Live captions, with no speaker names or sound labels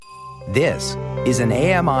This is an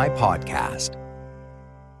AMI podcast.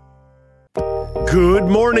 Good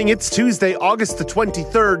morning. It's Tuesday, August the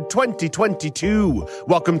 23rd, 2022.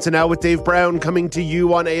 Welcome to Now with Dave Brown, coming to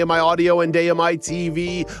you on AMI Audio and AMI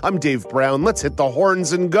TV. I'm Dave Brown. Let's hit the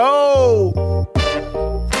horns and go.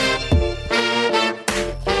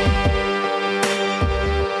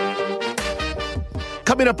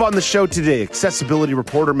 Coming up on the show today, accessibility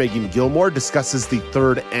reporter Megan Gilmore discusses the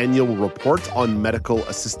third annual report on medical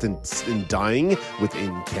assistance in dying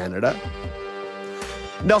within Canada.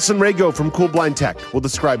 Nelson Rago from Cool Blind Tech will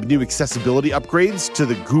describe new accessibility upgrades to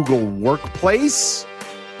the Google Workplace.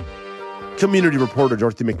 Community reporter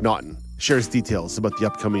Dorothy McNaughton shares details about the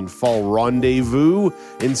upcoming fall rendezvous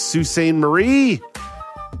in Sault Ste. Marie.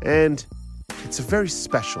 And it's a very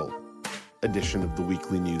special edition of the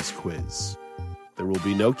weekly news quiz. There will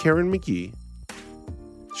be no Karen McGee.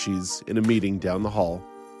 She's in a meeting down the hall.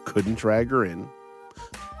 Couldn't drag her in.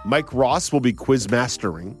 Mike Ross will be quiz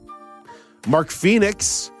mastering. Mark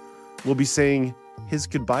Phoenix will be saying his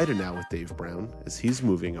goodbye to Now with Dave Brown as he's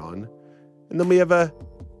moving on. And then we have a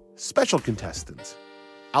special contestant.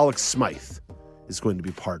 Alex Smythe is going to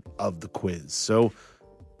be part of the quiz. So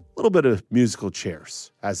a little bit of musical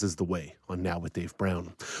chairs, as is the way on Now with Dave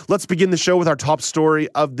Brown. Let's begin the show with our top story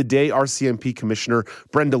of the day. RCMP Commissioner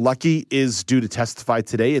Brenda Lucki is due to testify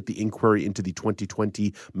today at the inquiry into the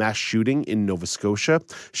 2020 mass shooting in Nova Scotia.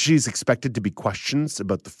 She's expected to be questioned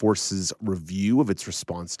about the force's review of its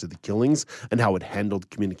response to the killings and how it handled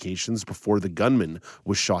communications before the gunman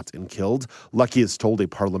was shot and killed. Lucki has told a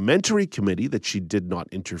parliamentary committee that she did not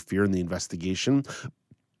interfere in the investigation,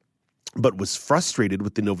 but was frustrated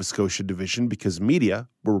with the Nova Scotia division because media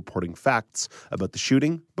were reporting facts about the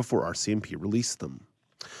shooting before RCMP released them.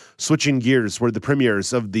 Switching gears, where the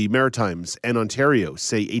premiers of the Maritimes and Ontario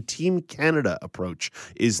say a Team Canada approach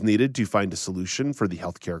is needed to find a solution for the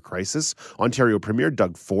healthcare crisis. Ontario Premier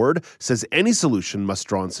Doug Ford says any solution must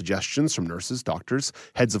draw on suggestions from nurses, doctors,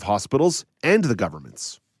 heads of hospitals, and the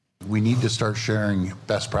governments. We need to start sharing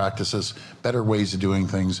best practices, better ways of doing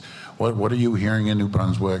things. What are you hearing in New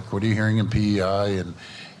Brunswick? What are you hearing in PEI and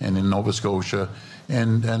in Nova Scotia?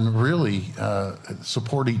 And really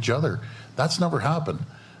support each other. That's never happened.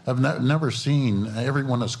 I've never seen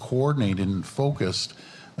everyone as coordinated and focused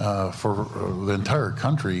for the entire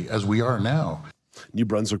country as we are now. New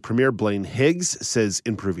Brunswick Premier Blaine Higgs says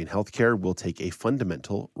improving healthcare will take a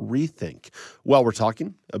fundamental rethink. While we're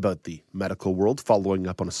talking about the medical world, following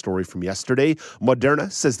up on a story from yesterday,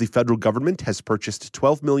 Moderna says the federal government has purchased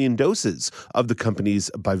 12 million doses of the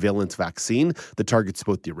company's bivalent vaccine that targets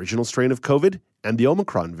both the original strain of COVID and the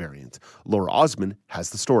Omicron variant. Laura Osman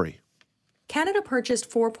has the story. Canada purchased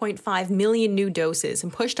 4.5 million new doses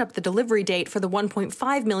and pushed up the delivery date for the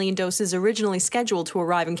 1.5 million doses originally scheduled to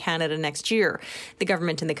arrive in Canada next year. The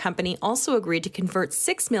government and the company also agreed to convert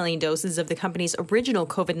 6 million doses of the company's original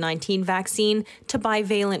COVID-19 vaccine to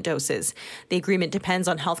bivalent doses. The agreement depends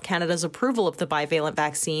on Health Canada's approval of the bivalent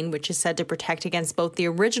vaccine, which is said to protect against both the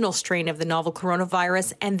original strain of the novel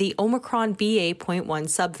coronavirus and the Omicron BA.1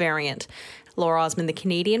 subvariant. Laura Osman, The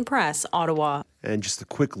Canadian Press, Ottawa. And just a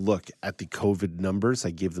quick look at the COVID numbers. I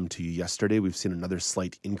gave them to you yesterday. We've seen another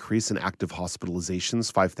slight increase in active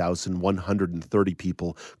hospitalizations, 5,130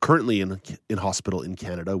 people currently in hospital in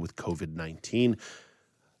Canada with COVID-19.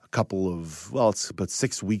 It's about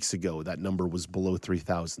 6 weeks ago, that number was below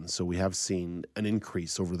 3,000. So we have seen an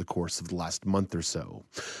increase over the course of the last month or so.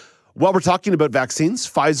 While we're talking about vaccines,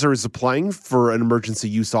 Pfizer is applying for an emergency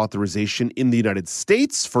use authorization in the United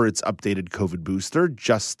States for its updated COVID booster.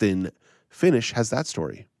 Justin Finnish has that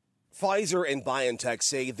story. Pfizer and BioNTech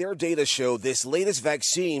say their data show this latest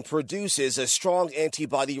vaccine produces a strong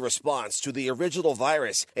antibody response to the original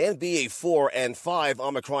virus and BA.4 and 5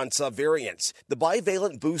 Omicron subvariants. The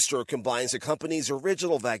bivalent booster combines the company's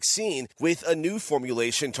original vaccine with a new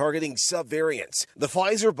formulation targeting subvariants. The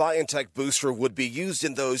Pfizer-BioNTech booster would be used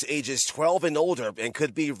in those ages 12 and older and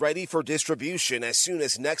could be ready for distribution as soon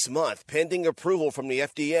as next month, pending approval from the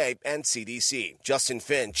FDA and CDC. Justin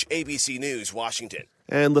Finch, ABC News, Washington.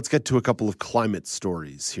 And let's get to a couple of climate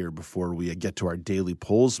stories here before we get to our daily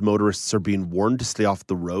polls. Motorists are being warned to stay off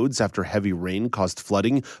the roads after heavy rain caused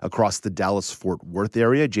flooding across the Dallas-Fort Worth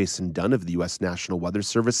area. Jason Dunn of the U.S. National Weather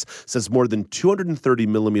Service says more than 230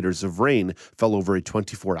 millimeters of rain fell over a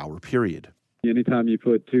 24-hour period. Anytime you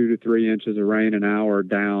put 2 to 3 inches of rain an hour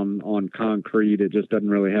down on concrete, it just doesn't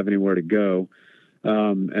really have anywhere to go.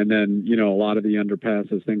 And then, a lot of the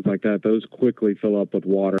underpasses, things like that, those quickly fill up with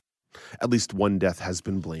water. At least one death has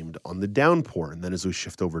been blamed on the downpour. And then as we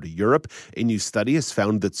shift over to Europe, a new study has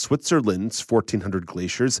found that Switzerland's 1,400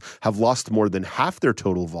 glaciers have lost more than half their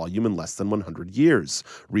total volume in less than 100 years.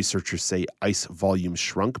 Researchers say ice volume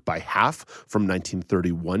shrunk by half from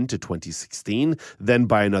 1931 to 2016, then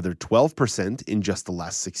by another 12% in just the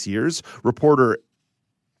last 6 years. Reporter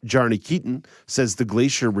Jarni Keaton says the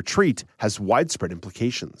glacier retreat has widespread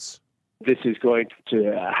implications. This is going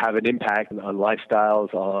to have an impact on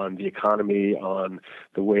lifestyles, on the economy, on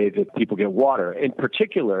the way that people get water. In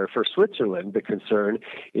particular, for Switzerland, the concern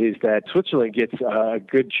is that Switzerland gets a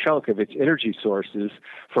good chunk of its energy sources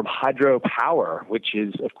from hydropower, which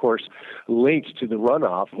is, of course, linked to the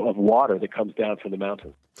runoff of water that comes down from the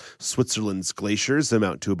mountains. Switzerland's glaciers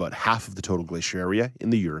amount to about half of the total glacier area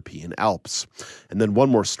in the European Alps. And then one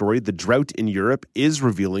more story, the drought in Europe is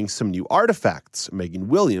revealing some new artifacts. Megan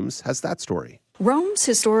Williams has that story. Rome's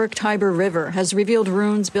historic Tiber River has revealed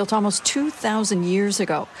ruins built almost 2,000 years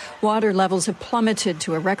ago. Water levels have plummeted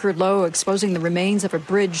to a record low, exposing the remains of a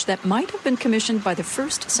bridge that might have been commissioned by the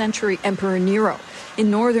 1st century Emperor Nero. In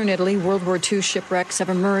northern Italy, World War II shipwrecks have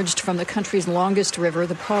emerged from the country's longest river,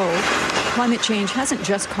 the Po. Climate change hasn't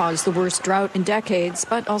just caused the worst drought in decades,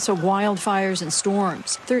 but also wildfires and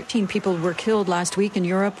storms. 13 people were killed last week in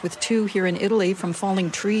Europe, with 2 here in Italy from falling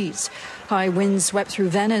trees. High winds swept through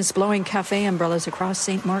Venice, blowing cafe umbrellas across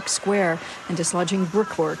St. Mark's Square and dislodging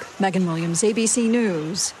brickwork. Megan Williams, ABC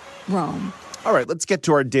News, Rome. All right, let's get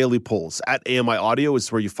to our daily polls. At AMI Audio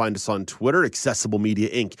is where you find us on Twitter. Accessible Media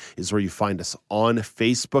Inc. is where you find us on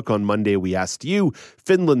Facebook. On Monday, we asked you,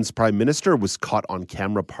 Finland's prime minister was caught on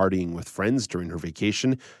camera partying with friends during her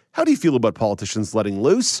vacation. How do you feel about politicians letting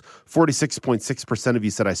loose? 46.6% of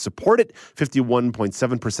you said I support it.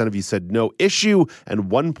 51.7% of you said no issue.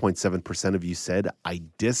 And 1.7% of you said I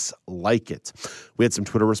dislike it. We had some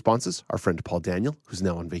Twitter responses. Our friend Paul Daniel, who's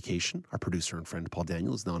now on vacation. Our producer and friend Paul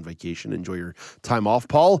Daniel is now on vacation. Enjoy your time off,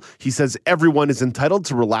 Paul. He says everyone is entitled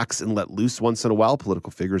to relax and let loose once in a while.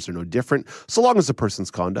 Political figures are no different. So long as a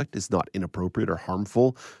person's conduct is not inappropriate or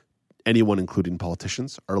harmful, anyone, including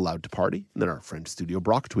politicians, are allowed to party. And then our friend Studio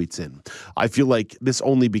Brock tweets in, I feel like this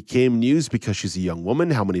only became news because she's a young woman.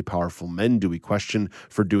 How many powerful men do we question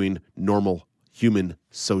for doing normal human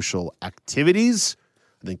social activities?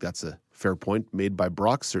 I think that's a fair point made by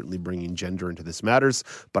Brock, certainly bringing gender into this matters.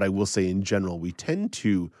 But I will say in general, we tend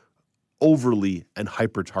to overly and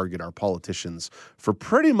hyper-target our politicians for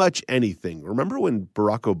pretty much anything. Remember when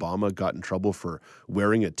Barack Obama got in trouble for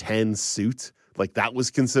wearing a tan suit? Like that was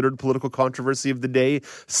considered political controversy of the day.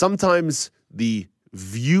 Sometimes the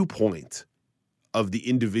viewpoint of the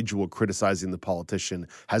individual criticizing the politician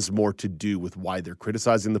has more to do with why they're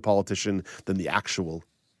criticizing the politician than the actual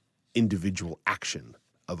individual action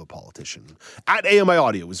of a politician. At AMI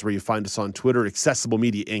Audio is where you find us on Twitter. Accessible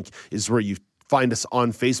Media Inc. is where you find us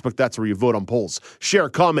on Facebook. That's where you vote on polls, share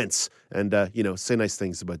comments, and, say nice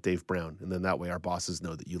things about Dave Brown. And then that way our bosses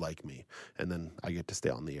know that you like me. And then I get to stay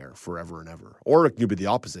on the air forever and ever. Or it can be the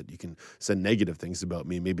opposite. You can send negative things about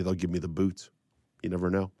me. Maybe they'll give me the boot. You never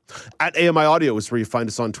know. At AMI Audio is where you find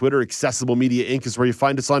us on Twitter. Accessible Media Inc. is where you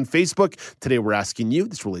find us on Facebook. Today we're asking you,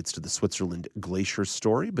 this relates to the Switzerland glacier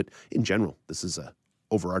story, but in general, this is a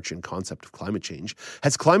overarching concept of climate change.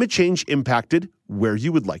 Has climate change impacted where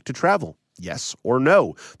you would like to travel? Yes or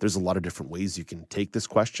no? There's a lot of different ways you can take this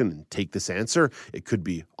question and take this answer. It could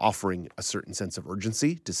be offering a certain sense of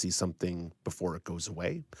urgency to see something before it goes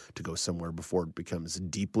away, to go somewhere before it becomes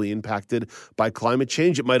deeply impacted by climate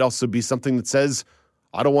change. It might also be something that says,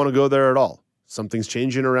 I don't want to go there at all. Something's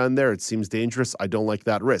changing around there. It seems dangerous. I don't like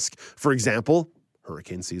that risk. For example,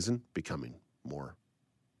 hurricane season becoming more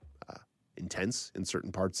intense in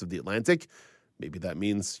certain parts of the Atlantic. Maybe that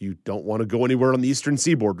means you don't want to go anywhere on the eastern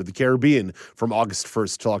seaboard or the Caribbean from August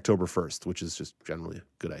 1st till October 1st, which is just generally a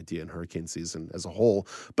good idea in hurricane season as a whole.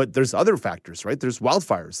 But there's other factors, right? There's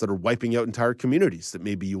wildfires that are wiping out entire communities that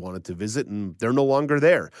maybe you wanted to visit and they're no longer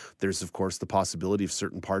there. There's, of course, the possibility of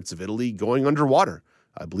certain parts of Italy going underwater.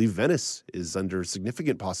 I believe Venice is under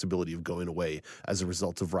significant possibility of going away as a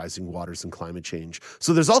result of rising waters and climate change.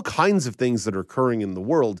 So there's all kinds of things that are occurring in the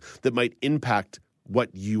world that might impact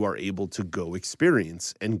what you are able to go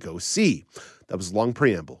experience and go see. That was a long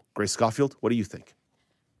preamble. Grace Schofield, what do you think?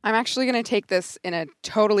 I'm actually going to take this in a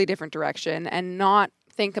totally different direction and not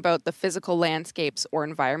think about the physical landscapes or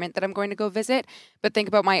environment that I'm going to go visit, but think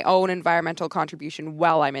about my own environmental contribution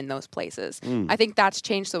while I'm in those places. I think that's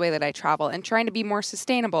changed the way that I travel and trying to be more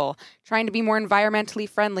sustainable, trying to be more environmentally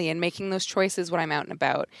friendly and making those choices when I'm out and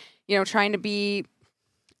about. Trying to be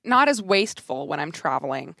not as wasteful when I'm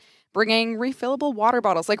traveling, bringing refillable water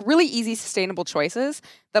bottles, like really easy, sustainable choices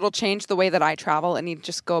that'll change the way that I travel and need to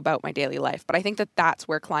just go about my daily life. But I think that that's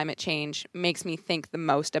where climate change makes me think the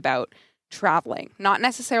most about traveling. Not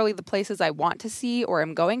necessarily the places I want to see or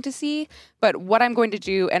am going to see, but what I'm going to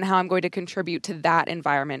do and how I'm going to contribute to that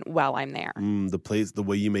environment while I'm there. The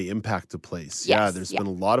way you may impact a place. Yes, There's been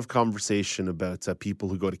a lot of conversation about people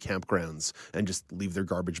who go to campgrounds and just leave their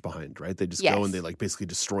garbage behind, right? They just go and they like basically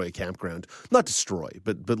destroy a campground. Not destroy,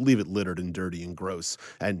 but leave it littered and dirty and gross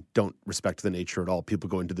and don't respect the nature at all. People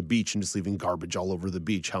going to the beach and just leaving garbage all over the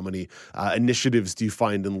beach. How many initiatives do you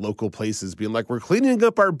find in local places being like, we're cleaning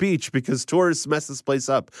up our beach because tourists mess this place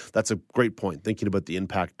up? That's a great point. Thinking about the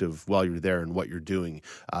impact of while you're there and what you're doing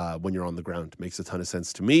when you're on the ground makes a ton of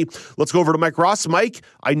sense to me. Let's go over to Mike Ross. Mike,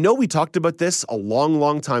 I know we talked about this a long,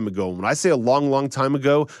 long time ago. When I say a long, long time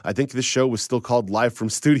ago, I think this show was still called Live from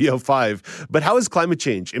Studio 5. But how has climate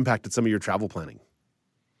change impacted some of your travel planning?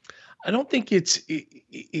 I don't think it's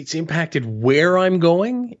impacted where I'm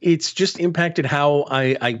going. It's just impacted how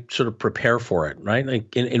I sort of prepare for it, right?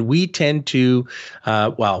 Like, and we tend to,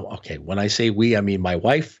 when I say we, I mean my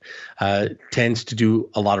wife tends to do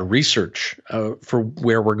a lot of research for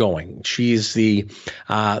where we're going. She's the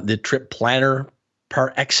trip planner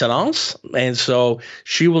par excellence, and so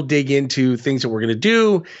she will dig into things that we're going to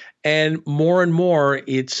do. And more,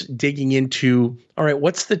 it's digging into, all right,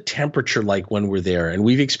 what's the temperature like when we're there? And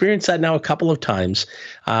we've experienced that now a couple of times.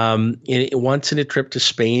 Once in a trip to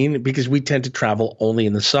Spain, because we tend to travel only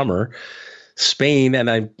in the summer. Spain,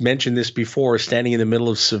 and I mentioned this before, standing in the middle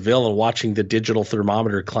of Seville and watching the digital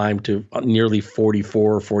thermometer climb to nearly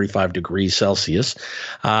 44 or 45 degrees Celsius.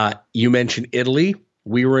 You mentioned Italy.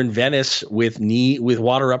 We were in Venice with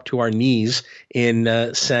water up to our knees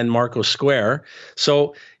in San Marco Square.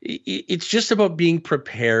 So it's just about being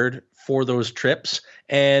prepared for those trips.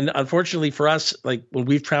 And unfortunately for us, like when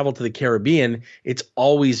we've traveled to the Caribbean, it's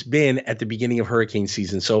always been at the beginning of hurricane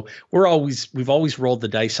season. So we've always rolled the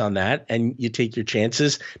dice on that, and you take your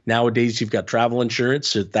chances. Nowadays, you've got travel insurance,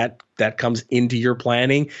 so that comes into your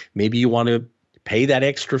planning. Maybe you want to pay that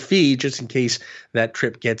extra fee just in case that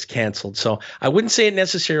trip gets canceled. So I wouldn't say it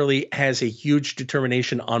necessarily has a huge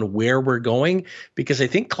determination on where we're going, because I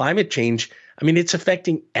think climate change, it's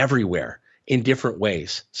affecting everywhere in different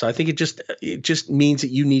ways. So I think it just means that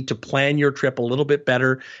you need to plan your trip a little bit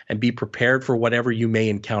better and be prepared for whatever you may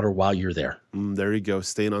encounter while you're there. There you go.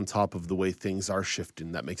 Staying on top of the way things are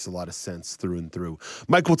shifting. That makes a lot of sense through and through.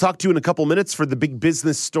 Mike, we'll talk to you in a couple minutes for the big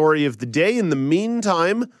business story of the day. In the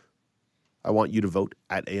meantime, I want you to vote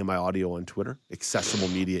at AMI Audio on Twitter, Accessible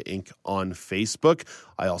Media Inc. on Facebook.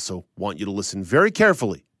 I also want you to listen very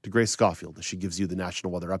carefully to Grace Schofield as she gives you the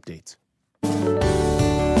national weather update.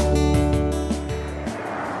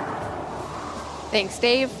 Thanks,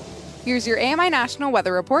 Dave. Here's your AMI National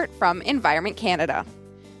Weather Report from Environment Canada.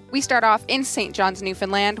 We start off in St. John's,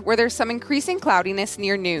 Newfoundland, where there's some increasing cloudiness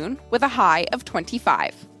near noon with a high of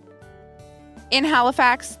 25. In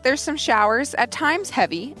Halifax, there's some showers, at times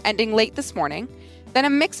heavy, ending late this morning, then a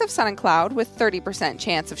mix of sun and cloud with 30%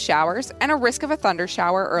 chance of showers and a risk of a thunder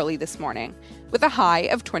shower early this morning, with a high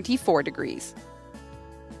of 24 degrees.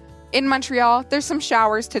 In Montreal, there's some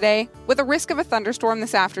showers today, with a risk of a thunderstorm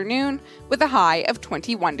this afternoon, with a high of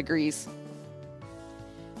 21 degrees.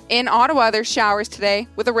 In Ottawa, there's showers today,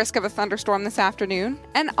 with a risk of a thunderstorm this afternoon,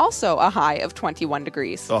 and also a high of 21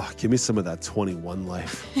 degrees. Oh, give me some of that 21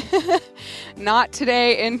 life. Not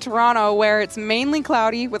today in Toronto, where it's mainly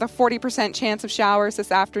cloudy, with a 40% chance of showers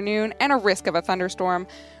this afternoon, and a risk of a thunderstorm,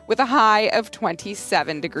 with a high of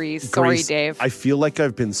 27 degrees. Grace, sorry, Dave. I feel like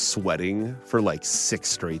I've been sweating for like 6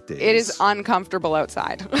 straight days. It is uncomfortable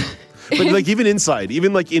outside. But like even inside,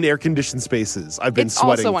 even like in air-conditioned spaces, I've been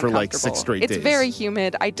sweating for like 6 straight days. It's very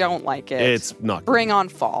humid. I don't like it. It's not good. Bring on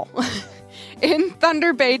fall. In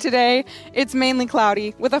Thunder Bay today, it's mainly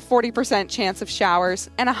cloudy with a 40% chance of showers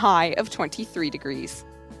and a high of 23 degrees.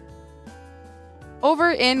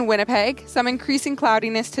 Over in Winnipeg, some increasing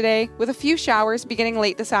cloudiness today with a few showers beginning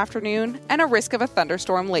late this afternoon and a risk of a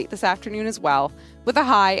thunderstorm late this afternoon as well, with a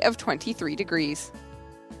high of 23 degrees.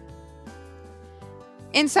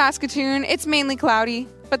 In Saskatoon, it's mainly cloudy,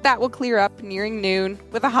 but that will clear up nearing noon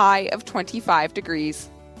with a high of 25 degrees.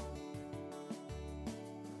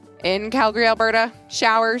 In Calgary, Alberta,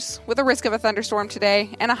 showers with a risk of a thunderstorm today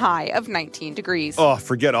and a high of 19 degrees. Oh,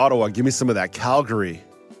 forget Ottawa. Give me some of that Calgary.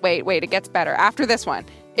 Wait, it gets better after this one.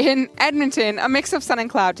 In Edmonton, a mix of sun and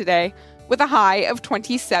cloud today with a high of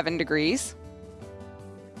 27 degrees.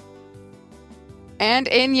 And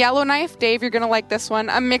in Yellowknife, Dave, you're going to like this one,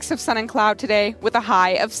 a mix of sun and cloud today with a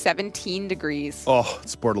high of 17 degrees. Oh,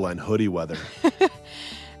 it's borderline hoodie weather.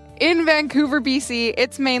 In Vancouver, BC,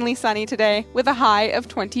 it's mainly sunny today with a high of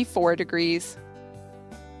 24 degrees.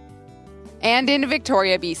 And in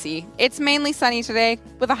Victoria, BC, it's mainly sunny today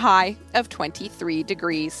with a high of 23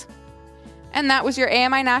 degrees. And that was your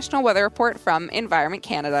AMI National Weather Report from Environment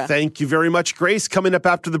Canada. Thank you very much, Grace. Coming up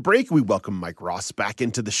after the break, we welcome Mike Ross back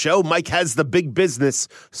into the show. Mike has the big business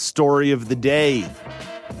story of the day.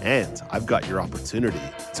 And I've got your opportunity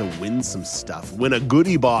to win some stuff. Win a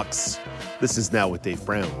goodie box. This is Now with Dave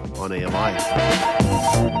Brown on AMI.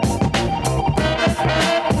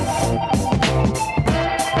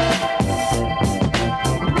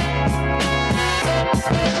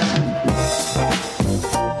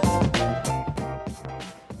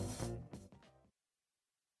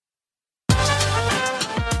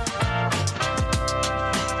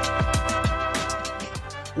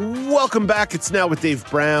 Welcome back. It's Now with Dave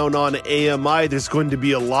Brown on AMI. There's going to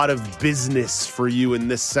be a lot of business for you in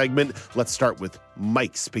this segment. Let's start with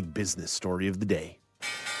Mike's big business story of the day.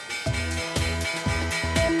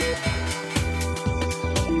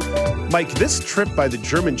 Mike, this trip by the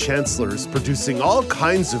German chancellor is producing all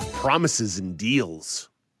kinds of promises and deals.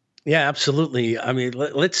 Yeah, absolutely. I mean,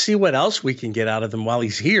 let's see what else we can get out of them while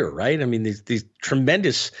he's here, right? I mean, these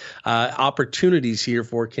tremendous opportunities here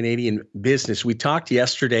for Canadian business. We talked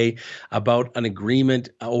yesterday about an agreement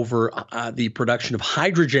over the production of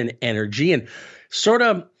hydrogen energy, and he sort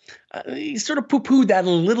of poo-pooed that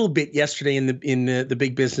a little bit yesterday in the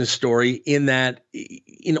big business story, in that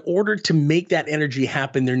in order to make that energy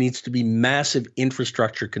happen, there needs to be massive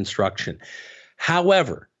infrastructure construction.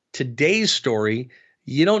 However, today's story,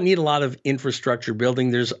 you don't need a lot of infrastructure building.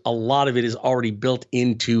 There's a lot of it is already built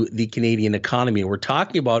into the Canadian economy. We're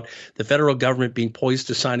talking about the federal government being poised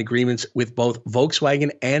to sign agreements with both Volkswagen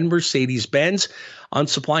and Mercedes-Benz on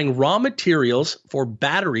supplying raw materials for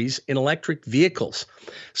batteries in electric vehicles.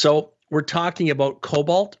 So we're talking about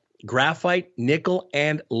cobalt, graphite, nickel,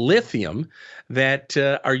 and lithium that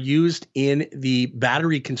are used in the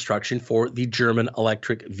battery construction for the German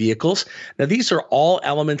electric vehicles. Now, these are all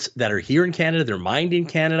elements that are here in Canada. They're mined in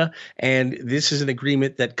Canada. And this is an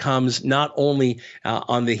agreement that comes not only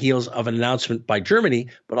on the heels of an announcement by Germany,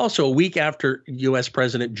 but also a week after U.S.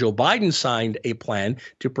 President Joe Biden signed a plan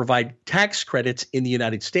to provide tax credits in the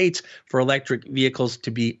United States for electric vehicles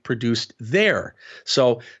to be produced there.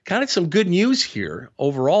 So kind of some good news here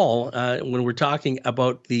overall when we're talking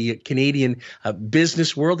about the Canadian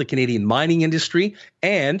business world, the Canadian mining industry,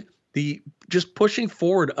 and the just pushing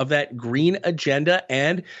forward of that green agenda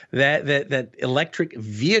and that electric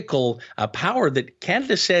vehicle power that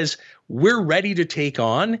Canada says we're ready to take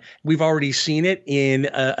on. We've already seen it in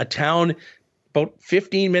a town about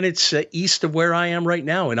 15 minutes east of where I am right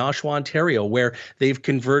now in Oshawa, Ontario, where they've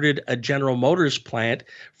converted a General Motors plant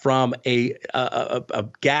from a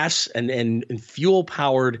gas and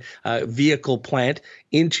fuel-powered vehicle plant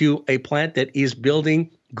into a plant that is building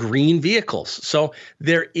green vehicles. So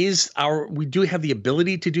we do have the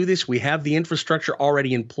ability to do this. We have the infrastructure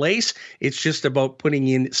already in place. It's just about putting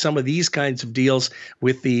in some of these kinds of deals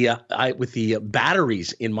with the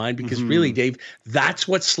batteries in mind, because really, Dave, that's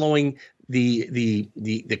what's slowing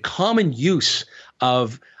the common use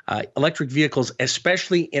of electric vehicles,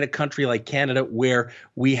 especially in a country like Canada, where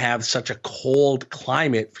we have such a cold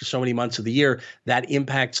climate for so many months of the year. That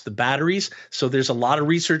impacts the batteries. So there's a lot of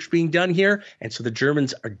research being done here. And so the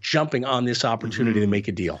Germans are jumping on this opportunity to make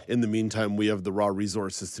a deal. In the meantime, we have the raw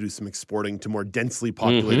resources to do some exporting to more densely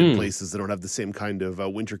populated places that don't have the same kind of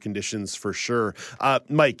winter conditions, for sure.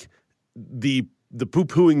 Mike, the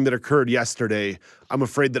poo-pooing that occurred yesterday, I'm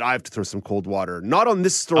afraid that I have to throw some cold water. Not on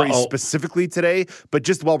this story specifically today, but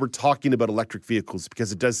just while we're talking about electric vehicles,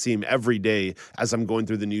 because it does seem every day as I'm going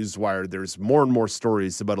through the newswire, there's more and more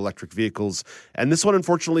stories about electric vehicles. And this one,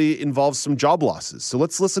 unfortunately, involves some job losses. So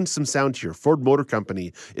let's listen to some sound here. Ford Motor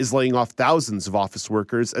Company is laying off thousands of office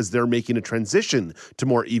workers as they're making a transition to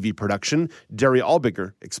more EV production. Daria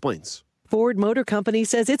Albiger explains. Ford Motor Company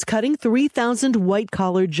says it's cutting 3,000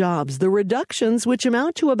 white-collar jobs. The reductions, which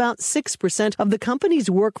amount to about 6% of the company's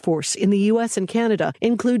workforce in the U.S. and Canada,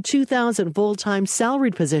 include 2,000 full-time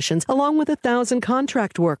salaried positions, along with 1,000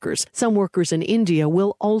 contract workers. Some workers in India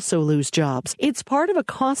will also lose jobs. It's part of a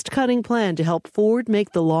cost-cutting plan to help Ford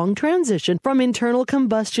make the long transition from internal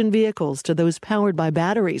combustion vehicles to those powered by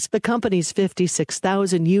batteries. The company's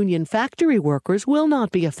 56,000 union factory workers will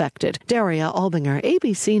not be affected. Daria Albinger,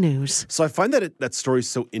 ABC News. So I find that story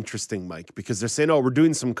so interesting, Mike, because they're saying, we're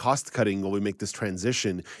doing some cost cutting while we make this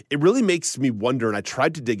transition. It really makes me wonder, and I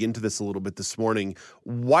tried to dig into this a little bit this morning,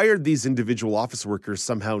 why are these individual office workers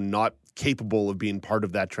somehow not capable of being part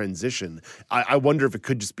of that transition. I wonder if it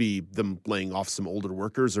could just be them laying off some older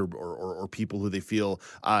workers or people who they feel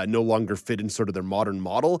no longer fit in sort of their modern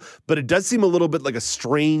model. But it does seem a little bit like a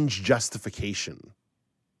strange justification.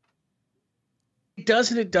 It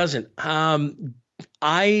does and it doesn't.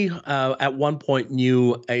 I at one point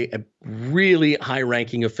knew a really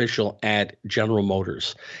high-ranking official at General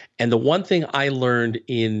Motors, and the one thing I learned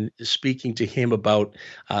in speaking to him about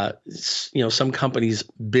some companies'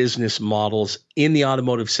 business models in the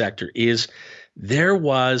automotive sector is there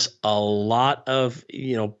was a lot of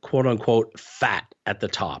quote unquote fat at the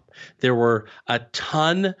top. There were a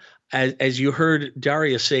ton, as you heard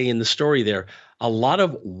Daria say in the story there, a lot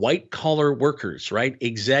of white-collar workers, right?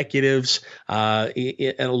 Executives,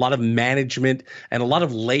 and a lot of management, and a lot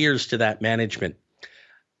of layers to that management.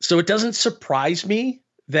 So it doesn't surprise me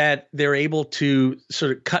that they're able to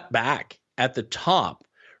sort of cut back at the top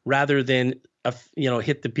rather than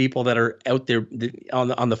hit the people that are out there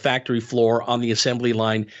on the factory floor, on the assembly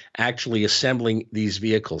line, actually assembling these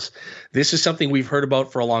vehicles. This is something we've heard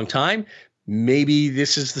about for a long time. Maybe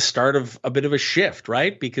this is the start of a bit of a shift,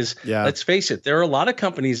 right? Because let's face it, there are a lot of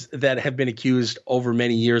companies that have been accused over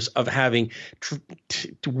many years of having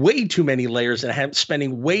way too many layers and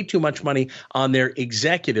spending way too much money on their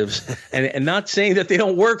executives. and not saying that they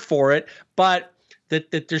don't work for it, but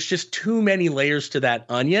that there's just too many layers to that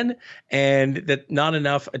onion, and that not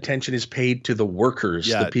enough attention is paid to the workers,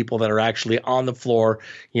 the people that are actually on the floor,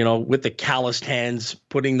 with the calloused hands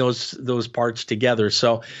putting those parts together.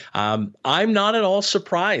 So I'm not at all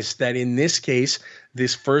surprised that in this case,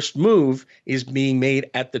 this first move is being made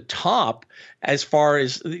at the top, as far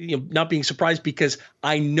as not being surprised, because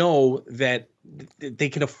I know that they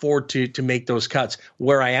can afford to make those cuts.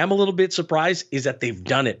 Where I am a little bit surprised is that they've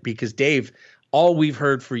done it, because Dave, all we've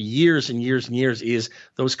heard for years and years and years is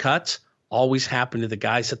those cuts always happen to the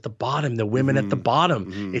guys at the bottom, the women at the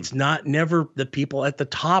bottom. It's never the people at the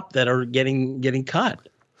top that are getting cut.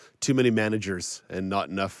 Too many managers and not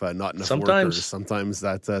enough workers. Sometimes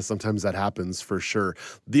that happens for sure.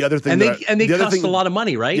 The other thing, they cost a lot of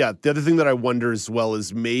money, right? Yeah. The other thing that I wonder as well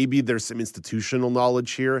is maybe there's some institutional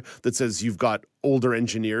knowledge here that says you've got older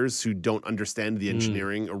engineers who don't understand the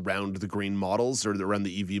engineering around the green models or around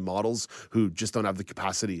the EV models, who just don't have the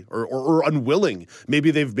capacity or unwilling. Maybe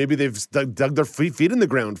they've dug their feet in the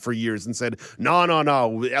ground for years and said, no,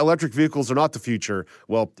 electric vehicles are not the future.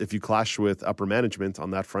 Well, if you clash with upper management on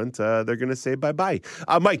that front, they're going to say bye-bye.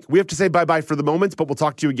 Mike, we have to say bye-bye for the moment, but we'll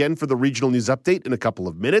talk to you again for the regional news update in a couple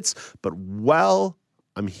of minutes. But while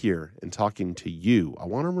I'm here and talking to you, I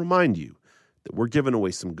want to remind you that we're giving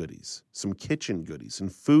away some goodies, some kitchen goodies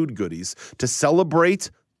and food goodies to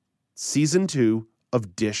celebrate season 2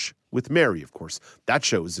 of Dish with Mary. Of course, that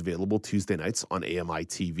show is available Tuesday nights on AMI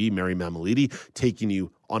TV. Mary Mammoliti taking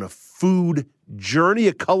you on a food journey,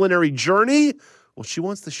 a culinary journey. Well, she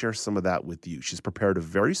wants to share some of that with you. She's prepared a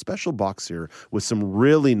very special box here with some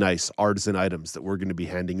really nice artisan items that we're going to be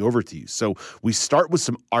handing over to you. So we start with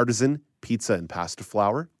some artisan pizza and pasta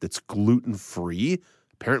flour that's gluten-free.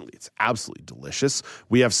 Apparently, it's absolutely delicious.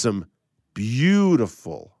 We have some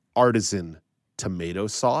beautiful artisan tomato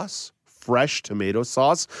sauce, fresh tomato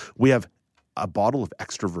sauce. We have a bottle of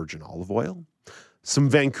extra virgin olive oil, some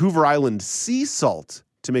Vancouver Island sea salt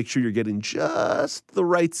to make sure you're getting just the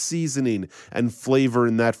right seasoning and flavor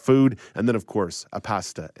in that food. And then, of course, a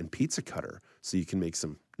pasta and pizza cutter so you can make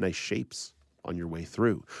some nice shapes on your way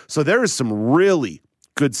through. So there is some really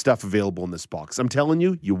good stuff available in this box. I'm telling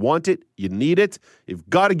you, you want it, you need it, you've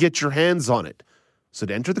got to get your hands on it. So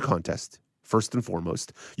to enter the contest, first and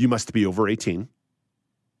foremost, you must be over 18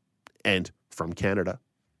 and from Canada.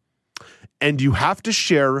 And you have to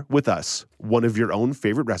share with us one of your own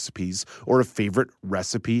favorite recipes or a favorite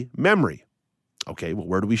recipe memory. Okay, well,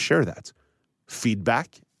 where do we share that?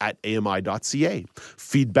 Feedback@ami.ca.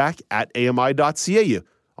 Feedback@ami.ca. You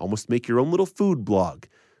almost make your own little food blog.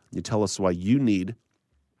 You tell us why you need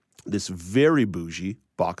this very bougie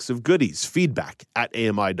box of goodies.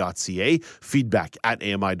 Feedback@ami.ca.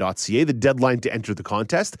 Feedback@ami.ca. The deadline to enter the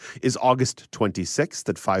contest is August 26th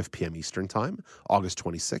at 5 p.m. Eastern Time. August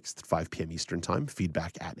 26th at 5 p.m. Eastern Time.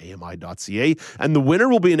 Feedback@ami.ca. And the winner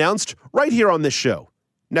will be announced right here on this show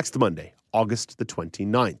next Monday, August the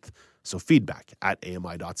 29th. So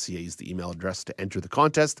feedback@ami.ca is the email address to enter the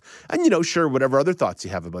contest. And, share whatever other thoughts you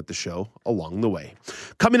have about the show along the way.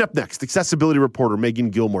 Coming up next, accessibility reporter Megan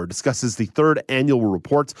Gilmore discusses the 3rd annual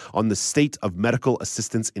report on the state of medical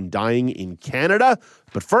assistance in dying in Canada.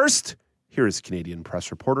 But first, here is Canadian press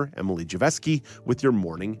reporter Emily Javeski with your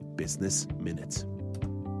Morning Business Minute.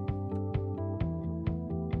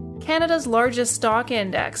 Canada's largest stock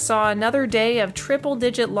index saw another day of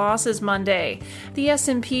triple-digit losses Monday. The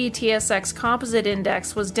S&P/TSX Composite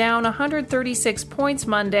Index was down 136 points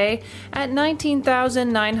Monday at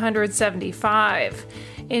 19,975.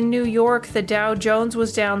 In New York, the Dow Jones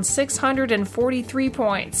was down 643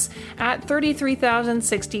 points at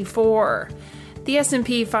 33,064. The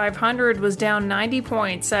S&P 500 was down 90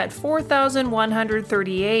 points at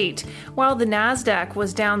 4,138, while the Nasdaq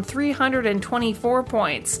was down 324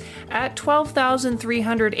 points at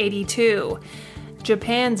 12,382.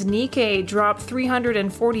 Japan's Nikkei dropped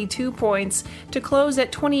 342 points to close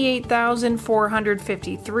at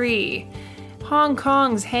 28,453. Hong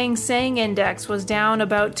Kong's Hang Seng Index was down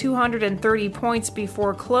about 230 points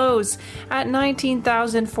before close at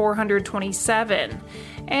 19,427.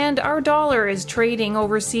 And our dollar is trading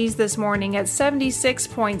overseas this morning at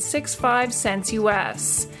 76.65 cents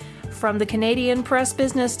US. From the Canadian Press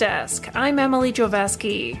Business Desk, I'm Emily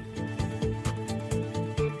Joveski.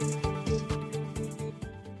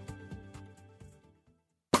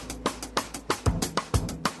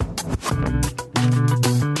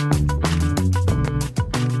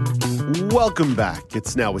 Welcome back.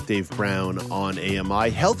 It's Now with Dave Brown on AMI.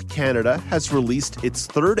 Health Canada has released its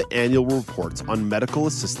third annual report on medical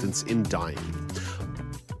assistance in dying.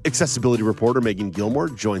 Accessibility reporter Megan Gilmore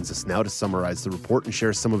joins us now to summarize the report and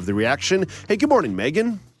share some of the reaction. Hey, good morning,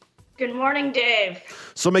 Megan. Good morning, Dave.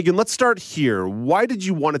 So, Megan, let's start here. Why did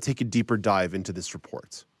you want to take a deeper dive into this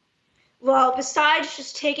report? Well, besides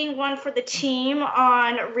just taking one for the team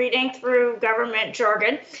on reading through government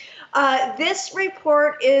jargon, this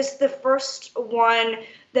report is the first one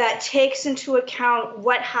that takes into account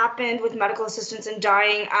what happened with medical assistance in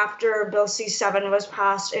dying after Bill C-7 was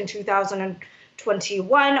passed in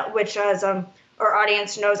 2021, which, as our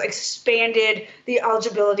audience knows, expanded the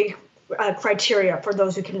eligibility criteria for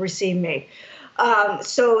those who can receive MAID.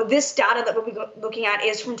 So this data that we'll be looking at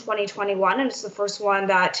is from 2021, and it's the first one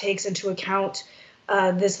that takes into account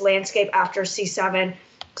this landscape after C-7.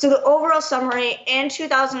 So the overall summary, in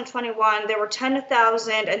 2021, there were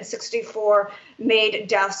 10,064 MAID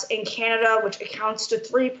deaths in Canada, which accounts to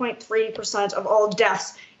 3.3% of all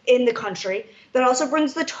deaths in the country. That also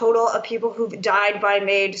brings the total of people who've died by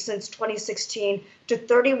MAID since 2016 to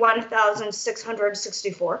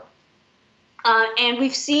 31,664. And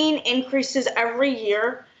we've seen increases every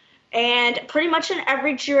year and pretty much in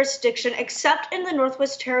every jurisdiction except in the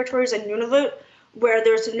Northwest Territories and Nunavut, where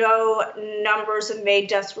there's no numbers of MAID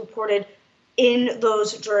deaths reported in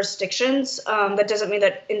those jurisdictions. That doesn't mean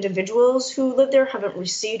that individuals who live there haven't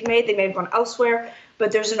received MAID. They may have gone elsewhere,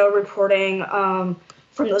 but there's no reporting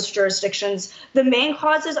from those jurisdictions. The main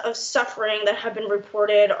causes of suffering that have been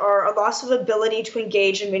reported are a loss of ability to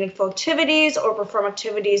engage in meaningful activities or perform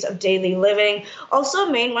activities of daily living. Also,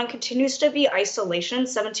 main one continues to be isolation.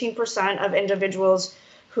 17% of individuals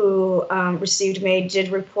who received MAID did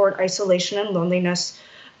report isolation and loneliness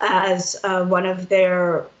as one of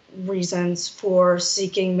their reasons for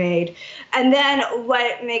seeking MAID. And then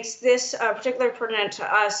what makes this particularly pertinent to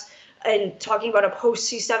us in talking about a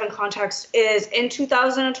post-C7 context is in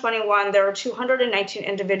 2021, there were 219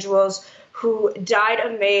 individuals who died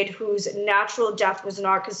of MAID whose natural death was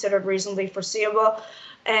not considered reasonably foreseeable,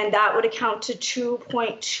 and that would account to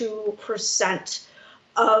 2.2%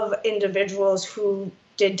 of individuals who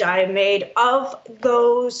did die of MAID. Of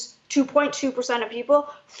those 2.2% of people,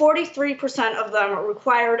 43% of them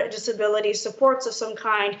required disability supports of some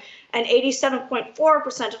kind, and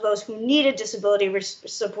 87.4% of those who needed disability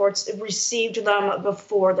supports received them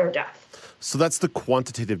before their death. So that's the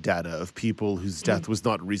quantitative data of people whose death was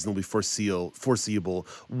not reasonably foreseeable.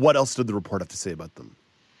 What else did the report have to say about them?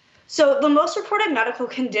 So the most reported medical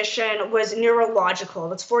condition was neurological.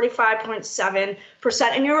 That's 45.7%.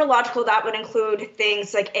 And neurological, that would include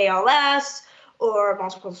things like ALS or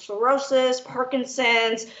multiple sclerosis,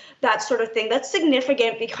 Parkinson's, that sort of thing. That's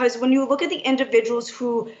significant because when you look at the individuals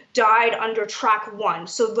who died under track 1,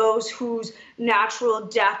 so those whose natural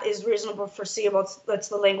death is reasonable foreseeable, that's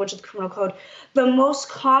the language of the criminal code, the most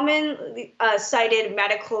common cited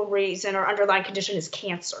medical reason or underlying condition is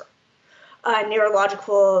cancer.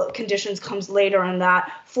 Neurological conditions comes later on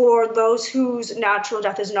that. For those whose natural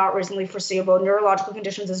death is not reasonably foreseeable, neurological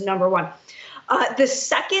conditions is number 1. The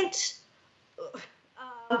second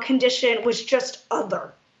condition was just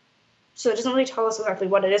other. So it doesn't really tell us exactly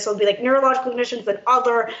what it is. So it'll be like neurological conditions, then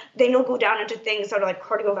other. Then you'll go down into things that are like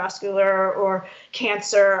cardiovascular or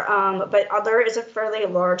cancer. But other is a fairly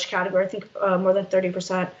large category. I think more than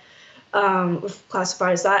 30%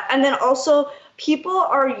 classified as that. And then also people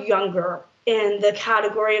are younger in the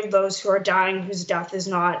category of those who are dying whose death is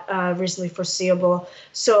not reasonably foreseeable.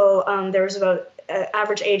 So there's about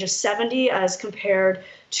average age of 70 as compared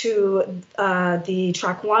to the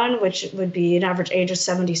track 1, which would be an average age of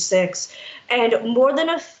 76. And more than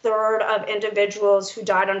a third of individuals who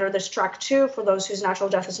died under this track 2, for those whose natural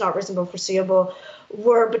death is not reasonably foreseeable,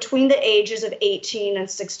 were between the ages of 18 and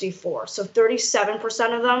 64. So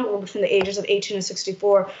 37% of them were between the ages of 18 and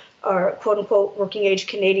 64, are quote-unquote working age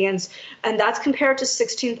Canadians, and that's compared to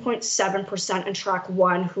 16.7% in track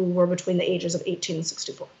 1 who were between the ages of 18 and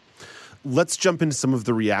 64. Let's jump into some of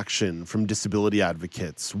the reaction from disability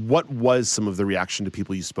advocates. What was some of the reaction to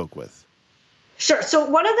people you spoke with? Sure. So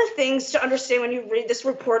one of the things to understand when you read this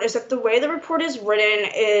report is that the way the report is written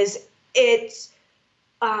is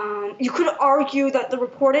you could argue that the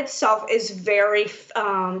report itself is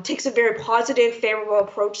takes a very positive, favorable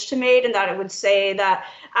approach to MAID, and that it would say that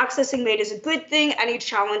accessing MAID is a good thing. Any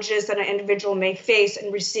challenges that an individual may face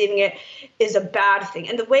in receiving it is a bad thing.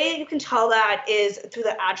 And the way you can tell that is through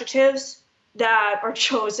the adjectives that are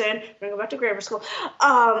chosen. I'm going to go back to grammar school.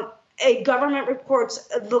 Government reports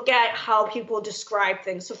look at how people describe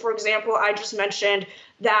things. So, for example, I just mentioned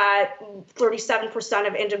that 37%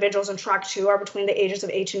 of individuals in track 2 are between the ages of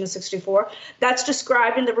 18 and 64. That's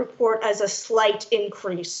described in the report as a slight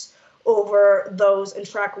increase over those in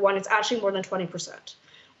track 1. It's actually more than 20%.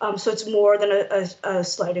 So it's more than a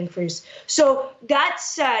slight increase. So that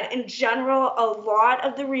said, in general, a lot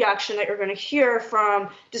of the reaction that you're going to hear from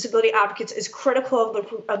disability advocates is critical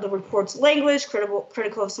of the report's language,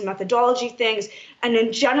 critical of some methodology things, and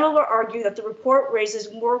in general will argue that the report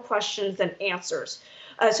raises more questions than answers.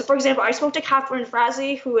 So, for example, I spoke to Catherine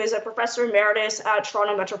Frazee, who is a professor emeritus at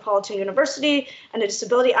Toronto Metropolitan University and a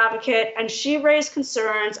disability advocate, and she raised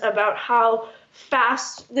concerns about how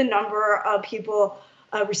fast the number of people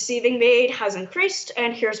receiving MAID has increased,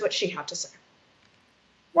 and here's what she had to say.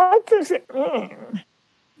 What does it mean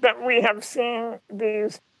that we have seen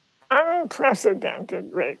these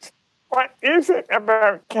unprecedented rates? What is it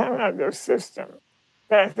about Canada's system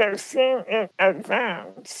that they've seen it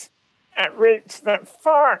advance at rates that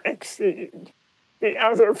far exceed the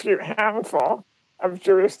other few handful of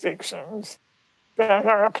jurisdictions that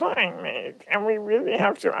are applying MAID? And we really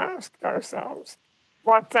have to ask ourselves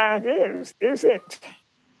what that is. Is it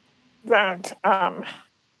that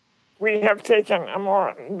we have taken a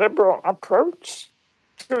more liberal approach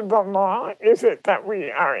to the law? Is it that we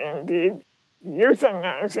are indeed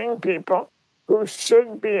euthanizing people who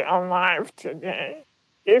should be alive today?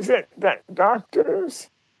 Is it that doctors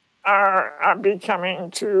are becoming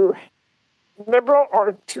too liberal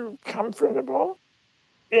or too comfortable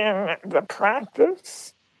in the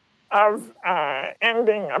practice of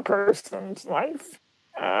ending a person's life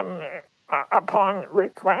upon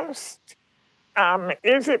request?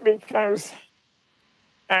 Is it because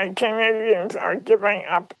Canadians are giving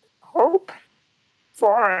up hope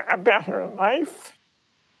for a better life,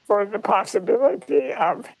 for the possibility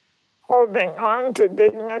of holding on to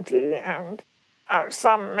dignity and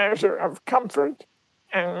some measure of comfort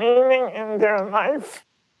and meaning in their life,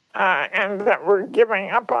 and that we're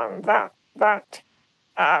giving up on that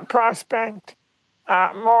prospect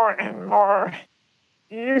more and more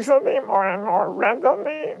easily, more and more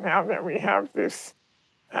readily, now that we have this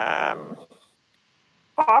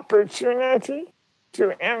opportunity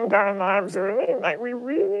to end our lives early? Like, we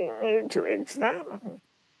really need to examine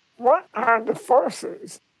what are the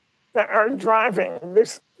forces that are driving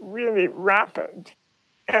this really rapid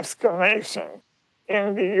escalation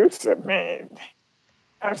in the use of MAID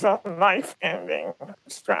as a life-ending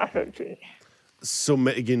strategy. So,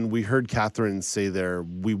 Megan, we heard Catherine say there,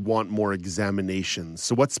 we want more examinations.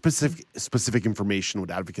 So what specific information would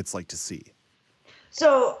advocates like to see?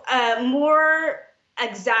 So more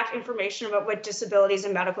exact information about what disabilities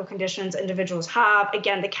and medical conditions individuals have.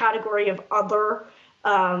 Again, the category of other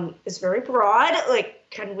is very broad. Like,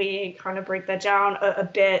 can we kind of break that down a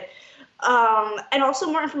bit? And also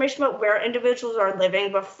more information about where individuals are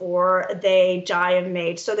living before they die of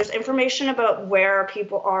MAID. So there's information about where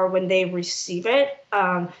people are when they receive it.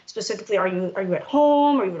 Specifically, are you at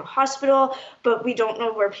home? Are you in a hospital? But we don't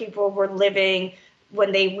know where people were living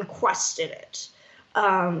when they requested it.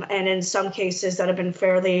 And in some cases that have been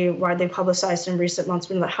fairly widely publicized in recent months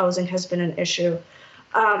when the housing has been an issue.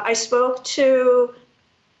 I spoke to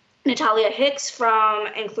Natalia Hicks from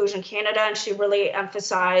Inclusion Canada, and she really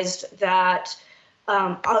emphasized that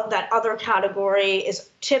that other category is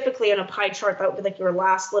typically in a pie chart that would be like your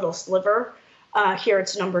last little sliver. Here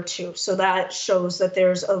it's number 2. So that shows that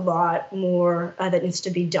there's a lot more that needs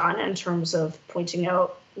to be done in terms of pointing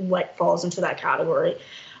out what falls into that category.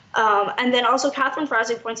 And then also Catherine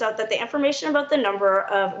Frazee points out that the information about the number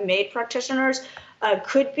of MAID practitioners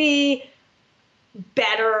could be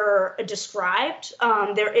better described.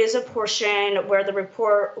 There is a portion where the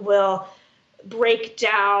report will break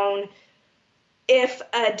down if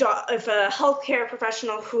a healthcare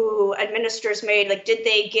professional who administers MAID, like, did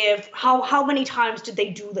they give, how many times did they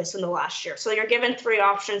do this in the last year? So you're given 3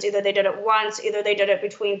 options. Either they did it once, either they did it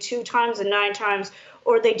between 2 times and 9 times,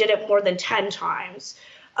 or they did it more than 10 times.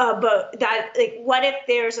 But that, like, what if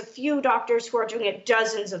there's a few doctors who are doing it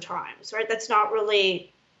dozens of times, right? That's not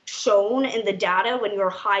really shown in the data when your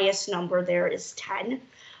highest number there is 10.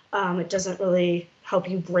 It doesn't really help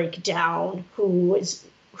you break down who is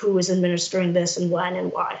administering this and when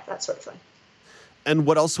and why, that sort of thing. And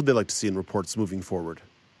what else would they like to see in reports moving forward?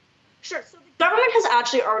 Sure. So the government has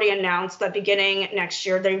actually already announced that beginning next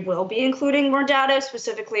year, they will be including more data,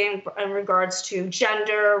 specifically in regards to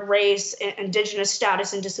gender, race, Indigenous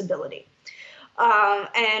status, and disability.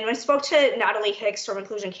 And when I spoke to Natalie Hicks from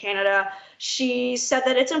Inclusion Canada, she said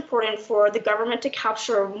that it's important for the government to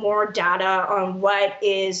capture more data on what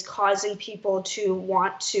is causing people to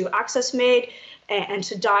want to access MAID and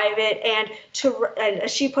to dive it. And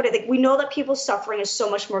as she put it, like, we know that people's suffering is so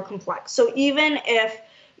much more complex. So even if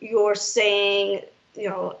you're saying,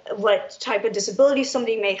 what type of disability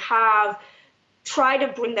somebody may have, try to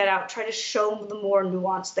bring that out, try to show the more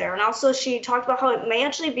nuance there. And also she talked about how it may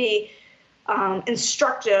actually be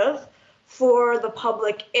instructive for the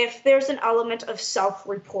public if there's an element of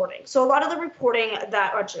self-reporting. So a lot of the reporting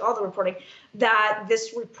that, or actually all the reporting that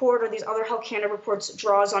this report or these other Health Canada reports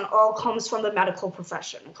draws on all comes from the medical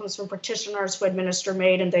profession. It comes from practitioners who administer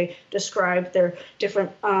MAID, and they describe their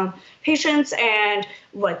different patients and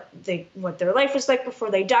what their life was like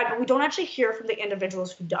before they died. But we don't actually hear from the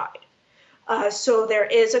individuals who died. So there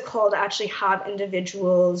is a call to actually have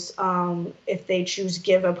individuals, if they choose,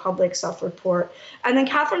 give a public self-report. And then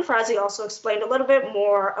Catherine Frazee also explained a little bit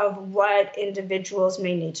more of what individuals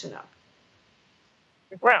may need to know.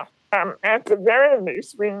 Well, at the very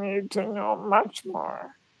least, we need to know much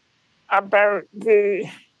more about the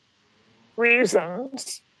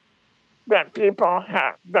reasons that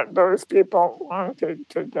those people wanted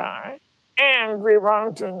to die. And we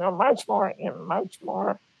want to know much more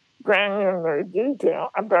granular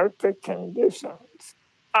detail about the conditions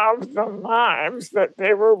of the lives that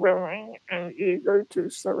they were willing and eager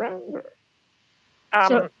to surrender.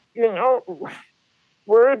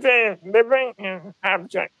 Were they living in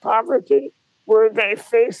abject poverty? Were they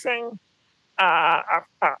facing a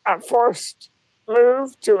forced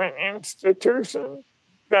move to an institution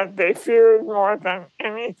that they feared more than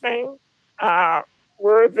anything?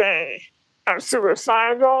 Were they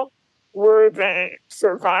suicidal? Were they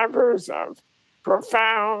survivors of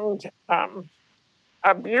profound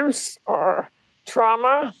abuse or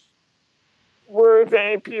trauma? Were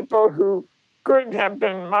they people who could have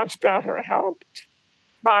been much better helped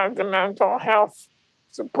by the mental health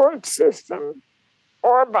support system,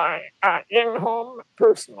 or by in-home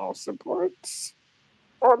personal supports,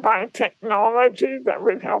 or by technology that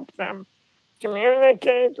would help them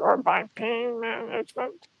communicate, or by pain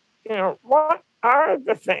management? What are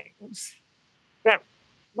the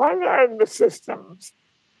systems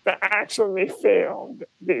that actually failed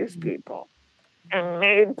these people and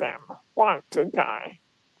made them want to die?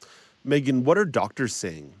 Megan, what are doctors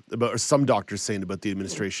saying about, or some doctors saying about the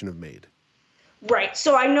administration of MAID? Right.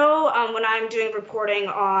 So I know when I'm doing reporting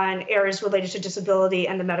on areas related to disability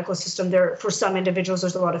and the medical system, for some individuals,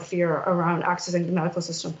 there's a lot of fear around accessing the medical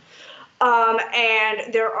system.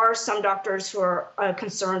 And there are some doctors who are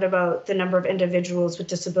concerned about the number of individuals with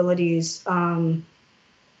disabilities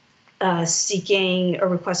seeking or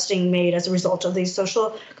requesting MAID as a result of these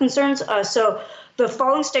social concerns. So the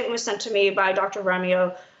following statement was sent to me by Dr.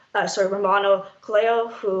 Romano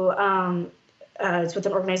Caleo, who is with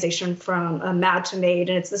an organization from MAD to MAID,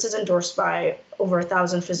 and this is endorsed by over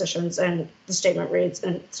 1,000 physicians, and the statement reads,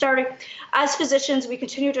 and starting, as physicians, we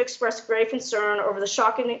continue to express grave concern over the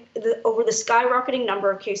skyrocketing number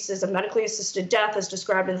of cases of medically assisted death as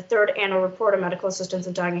described in the 3rd annual report of medical assistance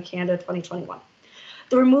in dying in Canada 2021.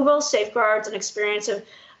 The removal of safeguards and experience of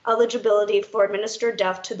eligibility for administered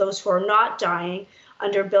death to those who are not dying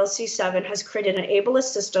under Bill C-7 has created an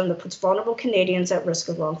ableist system that puts vulnerable Canadians at risk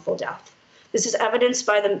of wrongful death. This is evidenced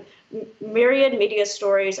by the myriad media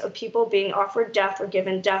stories of people being offered death or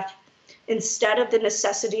given death instead of the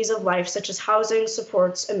necessities of life, such as housing,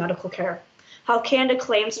 supports, and medical care. Health Canada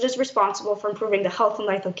claims it is responsible for improving the health and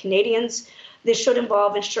life of Canadians. This should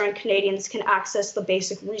involve ensuring Canadians can access the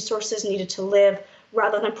basic resources needed to live,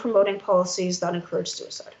 rather than promoting policies that encourage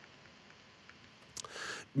suicide.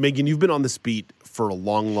 Megan, you've been on this beat for a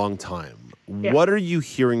long, long time. Yeah. What are you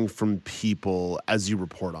hearing from people as you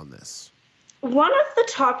report on this? One of the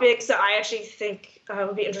topics that I actually think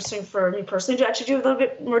would be interesting for me personally to actually do a little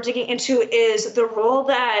bit more digging into is the role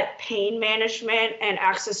that pain management and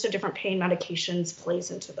access to different pain medications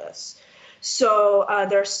plays into this. So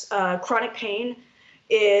there's chronic pain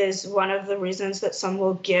is one of the reasons that some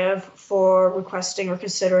will give for requesting or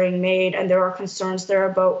considering MAID, and there are concerns there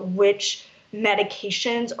about which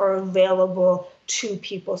medications are available to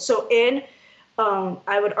people. So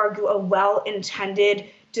I would argue, a well-intended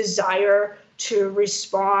desire to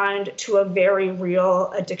respond to a very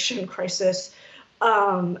real addiction crisis,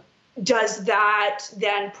 does that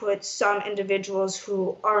then put some individuals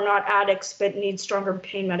who are not addicts but need stronger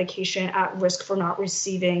pain medication at risk for not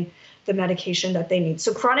receiving the medication that they need?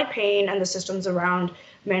 So chronic pain and the systems around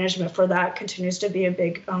management for that continues to be a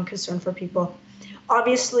big concern for people.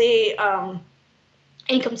 Obviously,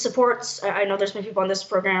 income supports. I know there's been people on this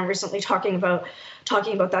program recently talking about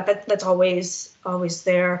that. That's always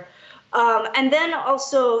there. And then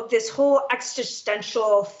also this whole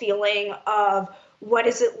existential feeling of what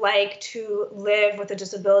is it like to live with a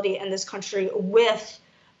disability in this country with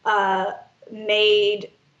MAID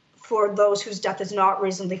for those whose death is not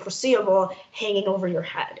reasonably foreseeable hanging over your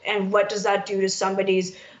head. And what does that do to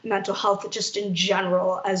somebody's mental health just in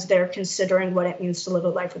general as they're considering what it means to live a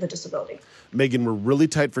life with a disability? Megan, we're really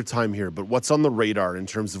tight for time here, but what's on the radar in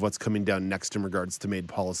terms of what's coming down next in regards to MAID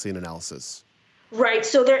policy and analysis? Right.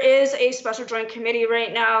 So there is a special joint committee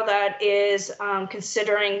right now that is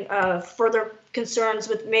considering further concerns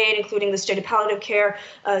with MAID, including the state of palliative care,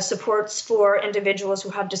 supports for individuals who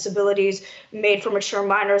have disabilities, MAID for mature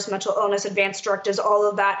minors, mental illness, advanced directives, all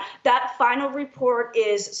of that. That final report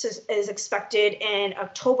is expected in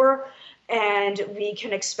October, and we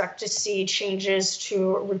can expect to see changes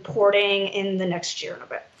to reporting in the next year and a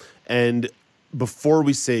bit. And before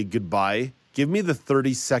we say goodbye, give me the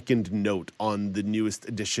 30-second note on the newest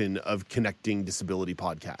edition of Connecting Disability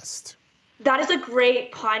podcast. That is a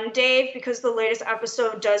great pun, Dave, because the latest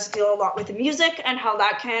episode does deal a lot with the music and how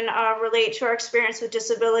that can relate to our experience with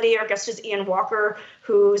disability. Our guest is Ian Walker,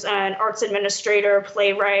 who's an arts administrator,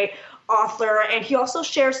 playwright, author, and he also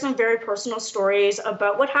shares some very personal stories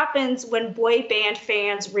about what happens when boy band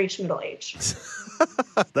fans reach middle age.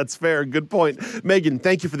 That's fair. Good point. Megan,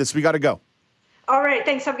 thank you for this. We got to go. All right.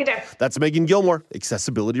 Thanks. Have a good day. That's Megan Gilmore,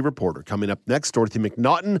 accessibility reporter. Coming up next, Dorothy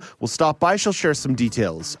McNaughton will stop by. She'll share some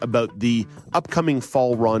details about the upcoming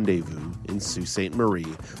fall rendezvous in Sault Ste.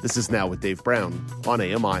 Marie. This is Now with Dave Brown on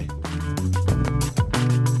AMI.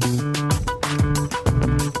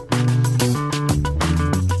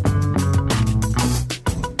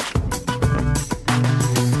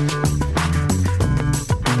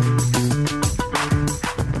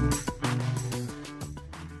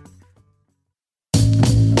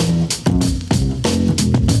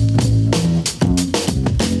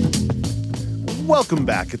 Welcome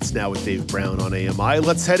back. It's Now with Dave Brown on AMI.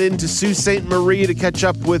 Let's head into Sault Ste. Marie to catch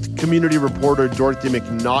up with community reporter Dorothy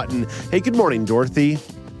McNaughton. Hey, good morning, Dorothy.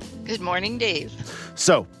 Good morning, Dave.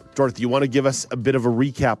 So, Dorothy, you want to give us a bit of a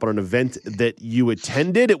recap on an event that you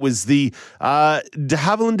attended? It was the de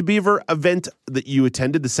Havilland Beaver event that you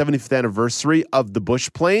attended, the 75th anniversary of the Bush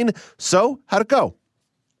Plane. So, how'd it go?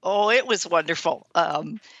 Oh, it was wonderful.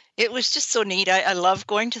 It was just so neat. I love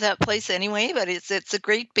going to that place anyway, but it's a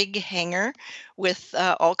great big hangar with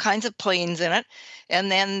all kinds of planes in it.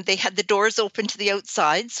 And then they had the doors open to the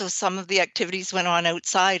outside, so some of the activities went on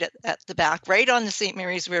outside at the back, right on the St.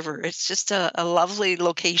 Mary's River. It's just a lovely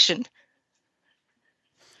location.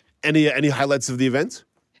 Any highlights of the event?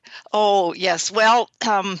 Oh, yes. Well,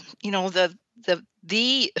 the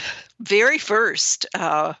very first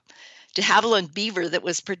de Havilland Beaver that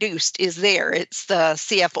was produced is there. It's the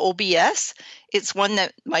CFOBS. It's one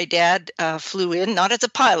that my dad flew in, not as a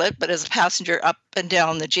pilot, but as a passenger up and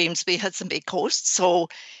down the James Bay Hudson Bay coast. So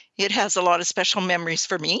it has a lot of special memories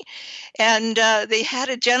for me. And they had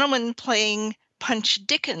a gentleman playing Punch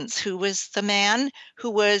Dickens, who was the man who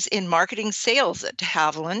was in marketing sales at de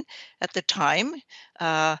Havilland at the time.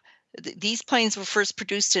 These planes were first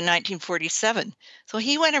produced in 1947. So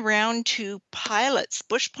he went around to pilots,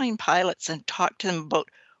 bush plane pilots, and talked to them about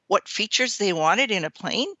what features they wanted in a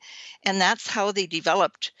plane. And that's how they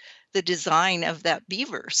developed the design of that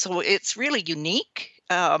Beaver. So it's really unique.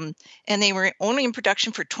 And they were only in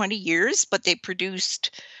production for 20 years, but they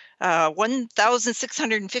produced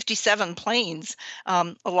 1,657 planes.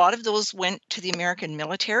 A lot of those went to the American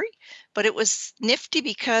military, but it was nifty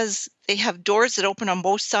because they have doors that open on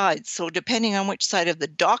both sides. So depending on which side of the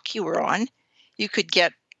dock you were on, you could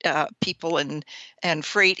get people and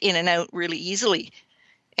freight in and out really easily.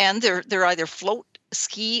 And they're either float,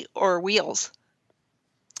 ski, or wheels.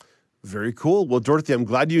 Very cool. Well, Dorothy, I'm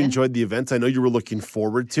glad you enjoyed the event. I know you were looking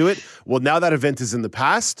forward to it. Well, now that event is in the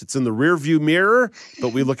past. It's in the rearview mirror,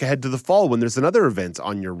 but we look ahead to the fall when there's another event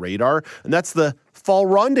on your radar, and that's the Fall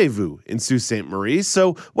Rendezvous in Sault Ste. Marie.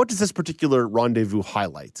 So what does this particular rendezvous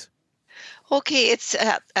highlight? Okay, it's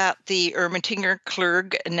at the Ermatinger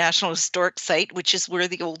Clerg National Historic Site, which is where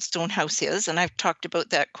the old stone house is, and I've talked about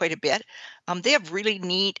that quite a bit. They have really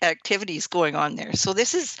neat activities going on there. So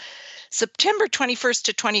this is September 21st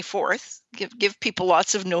to 24th. Give people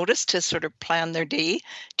lots of notice to sort of plan their day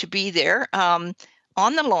to be there. On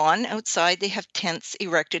the lawn outside, they have tents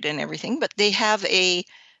erected and everything, but they have a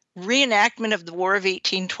reenactment of the War of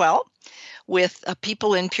 1812. With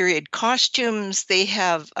people in period costumes. They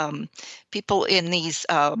have people in these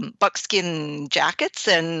buckskin jackets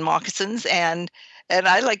and moccasins, and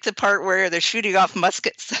I like the part where they're shooting off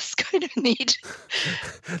muskets. That's kind of neat.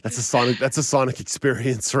 That's a sonic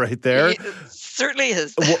experience right there. It certainly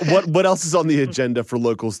is. What else is on the agenda for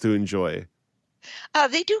locals to enjoy?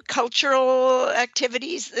 They do cultural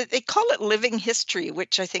activities. They call it living history,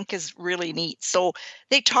 which I think is really neat. So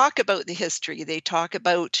they talk about the history. They talk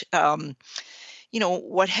about,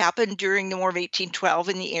 what happened during the War of 1812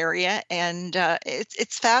 in the area. And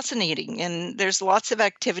it's fascinating. And there's lots of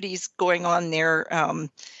activities going on there.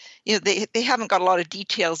 They haven't got a lot of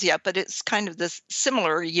details yet, but it's kind of this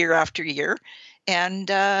similar year after year. And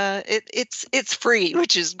it's free,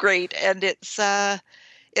 which is great. And it's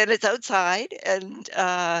outside, and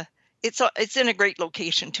it's in a great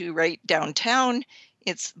location too, right downtown.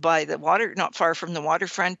 It's by the water, not far from the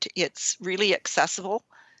waterfront. It's really accessible,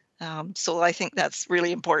 so I think that's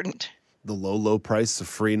really important. The low price of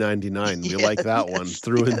free $99. We like that one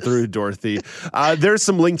through and through, Dorothy. There's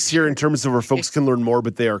some links here in terms of where folks can learn more,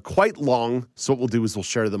 but they are quite long. So what we'll do is we'll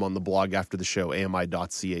share them on the blog after the show,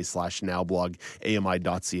 ami.ca/nowblog,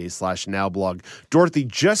 ami.ca/nowblog. Dorothy,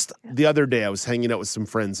 just the other day, I was hanging out with some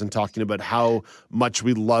friends and talking about how much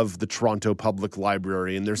we love the Toronto Public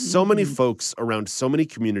Library. And there's so many folks around so many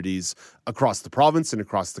communities across the province and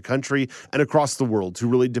across the country and across the world who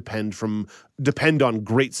really depend on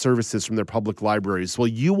great services from their public libraries. Well,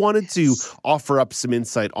 you wanted to offer up some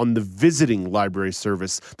insight on the visiting library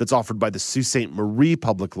service that's offered by the Sault Ste. Marie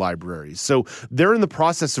Public Library. So they're in the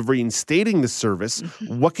process of reinstating the service.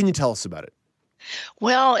 What can you tell us about it?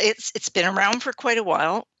 Well, it's been around for quite a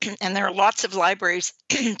while, and there are lots of libraries,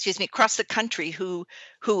 across the country who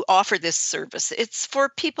offer this service. It's for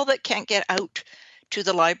people that can't get out to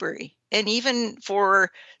the library. And even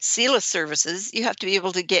for CELA services, you have to be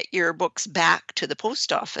able to get your books back to the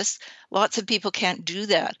post office. Lots of people can't do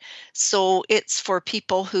that. So it's for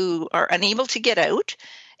people who are unable to get out,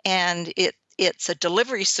 and it's a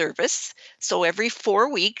delivery service. So every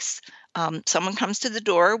 4 weeks, someone comes to the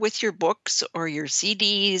door with your books or your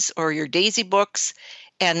CDs or your Daisy books,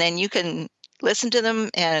 and then you can listen to them,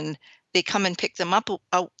 and they come and pick them up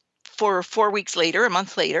for 4 weeks later, a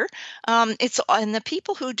month later. And the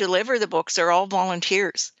people who deliver the books are all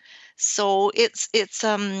volunteers. So it's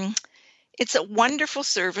a wonderful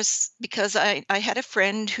service, because I had a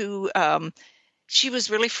friend who she was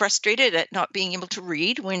really frustrated at not being able to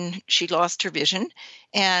read when she lost her vision,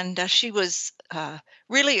 and she was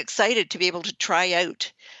really excited to be able to try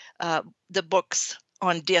out the books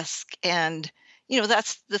on disc. And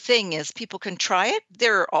that's the thing, is people can try it.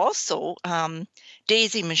 There are also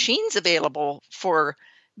Daisy machines available for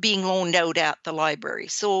being loaned out at the library.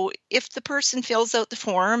 So if the person fills out the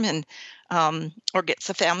form and or gets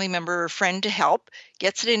a family member or friend to help,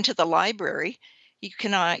 gets it into the library, you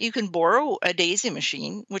can borrow a Daisy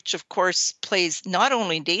machine, which of course plays not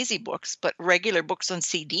only Daisy books but regular books on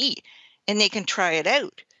CD, and they can try it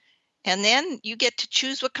out. And then you get to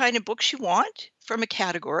choose what kind of books you want from a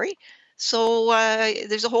category. So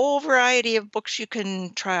there's a whole variety of books you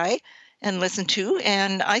can try and listen to.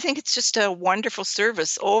 And I think it's just a wonderful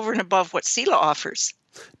service over and above what CELA offers.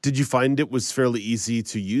 Did you find it was fairly easy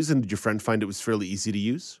to use? And did your friend find it was fairly easy to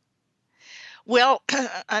use? Well,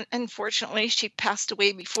 unfortunately, she passed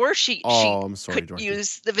away before she could Dorothy.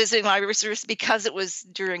 use the visiting library service, because it was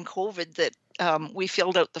during COVID that we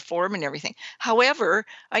filled out the form and everything. However,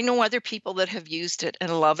 I know other people that have used it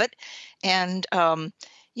and love it. And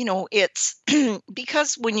it's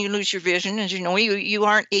because when you lose your vision, as you know, you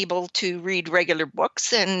aren't able to read regular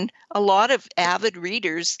books, and a lot of avid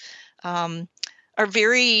readers are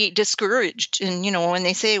very discouraged. And when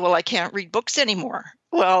they say, "Well, I can't read books anymore."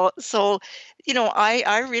 Well, so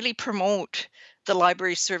I really promote the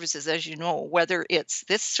library services, as you know, whether it's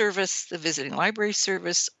this service, the visiting library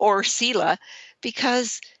service, or CELA,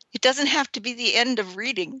 because It doesn't have to be the end of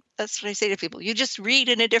reading. That's what I say to people. You just read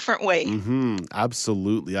in a different way.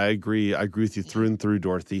 Absolutely. I agree. I agree with you through and through,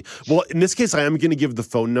 Dorothy. Well, in this case, I am going to give the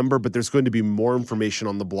phone number, but there's going to be more information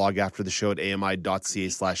on the blog after the show at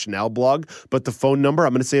ami.ca/nowblog. But the phone number,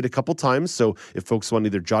 I'm going to say it a couple times. So if folks want to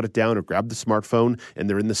either jot it down or grab the smartphone and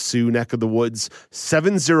they're in the Sioux neck of the woods,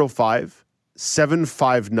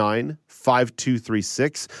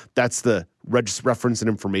 705-759-5236. That's the Reference and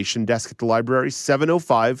Information Desk at the library,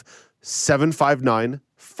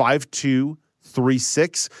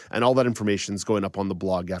 705-759-5236. And all that information is going up on the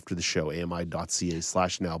blog after the show,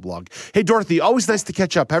 ami.ca/nowblog. Hey, Dorothy, always nice to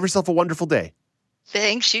catch up. Have yourself a wonderful day.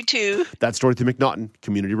 Thanks, you too. That's Dorothy McNaughton,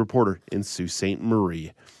 community reporter in Sault Ste.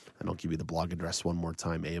 Marie. And I'll give you the blog address one more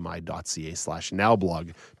time,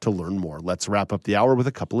 ami.ca/nowblog to learn more. Let's wrap up the hour with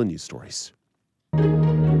a couple of news stories.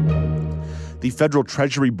 The Federal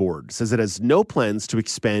Treasury Board says it has no plans to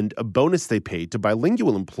expand a bonus they pay to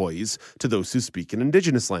bilingual employees to those who speak an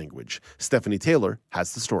Indigenous language. Stephanie Taylor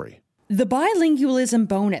has the story. The bilingualism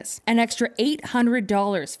bonus, an extra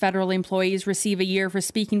 $800 federal employees receive a year for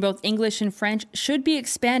speaking both English and French, should be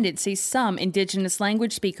expanded, say some Indigenous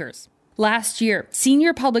language speakers. Last year,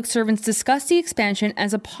 senior public servants discussed the expansion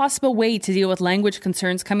as a possible way to deal with language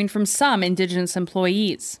concerns coming from some Indigenous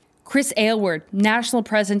employees. Chris Aylward, National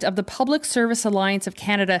President of the Public Service Alliance of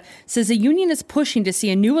Canada, says the union is pushing to see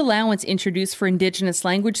a new allowance introduced for Indigenous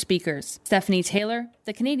language speakers. Stephanie Taylor,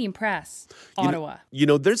 The Canadian Press, Ottawa.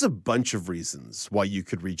 There's a bunch of reasons why you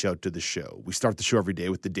could reach out to the show. We start the show every day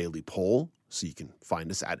with the daily poll, so you can find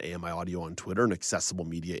us at AMI Audio on Twitter and Accessible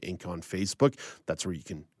Media Inc. on Facebook. That's where you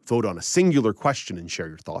can vote on a singular question and share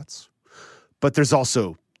your thoughts. But there's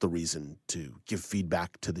also the reason to give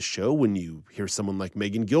feedback to the show when you hear someone like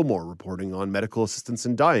Megan Gilmore reporting on medical assistance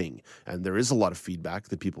in dying. And there is a lot of feedback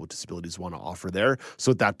that people with disabilities want to offer there.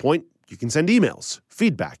 So at that point, you can send emails,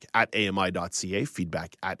 feedback@ami.ca,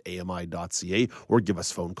 feedback@ami.ca, or give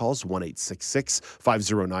us phone calls,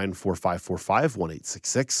 1-866-509-4545,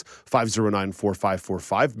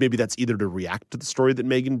 1-866-509-4545. Maybe that's either to react to the story that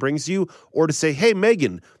Megan brings you or to say, hey,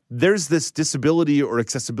 Megan, there's this disability or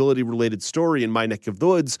accessibility-related story in my neck of the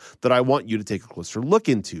woods that I want you to take a closer look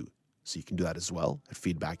into. So you can do that as well at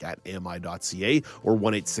feedback@ami.ca or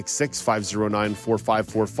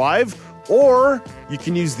 1-866-509-4545. Or you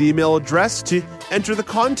can use the email address to enter the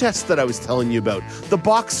contest that I was telling you about, the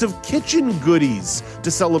box of kitchen goodies to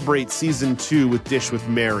celebrate Season 2 with Dish with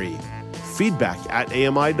Mary.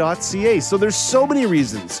 Feedback@ami.ca. So there's so many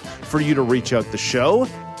reasons for you to reach out the show,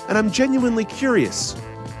 and I'm genuinely curious.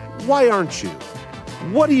 Why aren't you?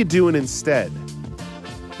 What are you doing instead?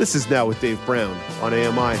 This is Now with Dave Brown on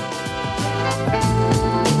AMI.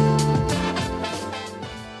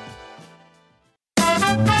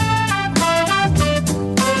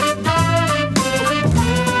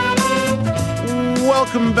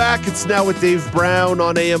 Welcome back. It's Now with Dave Brown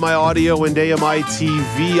on AMI Audio and AMI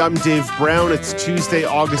TV. I'm Dave Brown. It's Tuesday,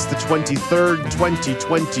 August the 23rd,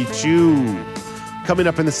 2022. Coming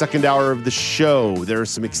up in the second hour of the show, there are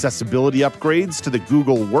some accessibility upgrades to the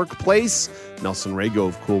Google Workplace. Nelson Rago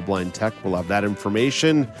of Cool Blind Tech will have that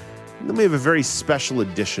information. And then we have a very special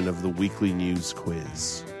edition of the weekly news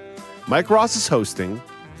quiz. Mike Ross is hosting,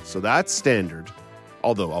 so that's standard,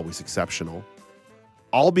 although always exceptional.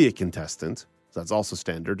 I'll be a contestant, so that's also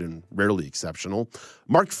standard and rarely exceptional.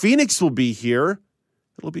 Mark Phoenix will be here.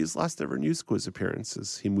 It'll be his last ever news quiz appearance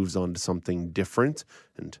as he moves on to something different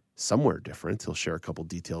and somewhere different. He'll share a couple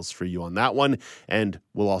details for you on that one. And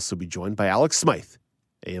we'll also be joined by Alex Smythe,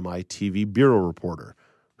 AMI TV bureau reporter,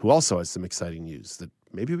 who also has some exciting news that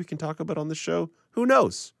maybe we can talk about on the show. Who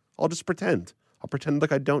knows? I'll just pretend. I'll pretend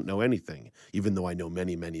like I don't know anything, even though I know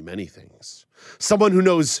many, many, many things. Someone who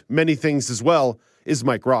knows many things as well is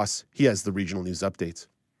Mike Ross. He has the regional news updates.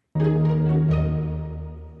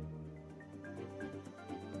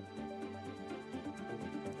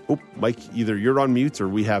 Oh, Mike, either you're on mute or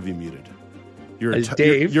we have you muted. You're a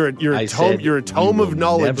Dave. You're a tome of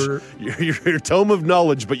knowledge. You're a tome of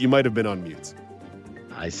knowledge, but you might have been on mute.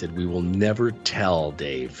 I said we will never tell,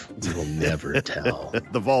 Dave. We will never tell.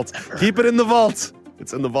 The vault. Ever. Keep it in the vault.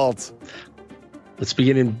 It's in the vault. Let's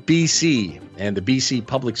begin in BC. And the BC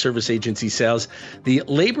Public Service Agency says the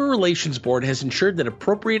Labor Relations Board has ensured that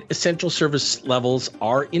appropriate essential service levels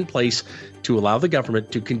are in place to allow the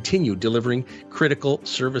government to continue delivering critical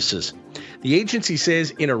services. The agency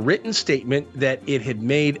says in a written statement that it had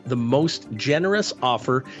made the most generous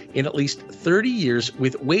offer in at least 30 years,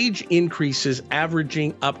 with wage increases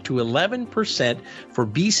averaging up to 11% for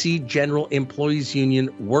BC General Employees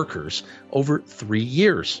Union workers over 3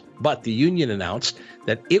 years. But the union announced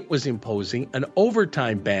that it was imposing implementing an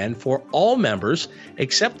overtime ban for all members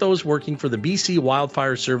except those working for the BC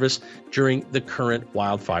Wildfire Service during the current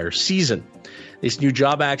wildfire season. This new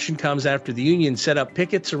job action comes after the union set up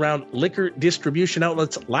pickets around liquor distribution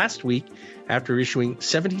outlets last week after issuing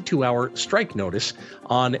 72-hour strike notice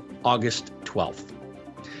on August 12th.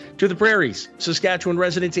 To the prairies, Saskatchewan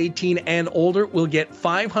residents 18 and older will get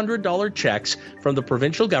 $500 checks from the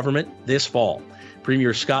provincial government this fall.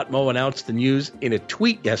 Premier Scott Moe announced the news in a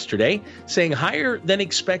tweet yesterday, saying higher than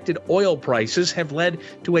expected oil prices have led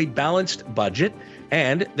to a balanced budget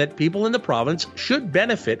and that people in the province should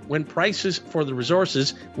benefit when prices for the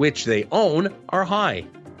resources which they own are high.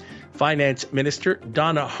 Finance Minister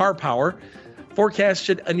Donna Harpower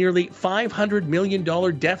forecasted a nearly $500 million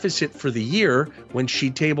deficit for the year when she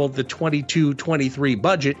tabled the 22-23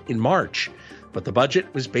 budget in March. But the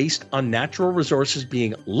budget was based on natural resources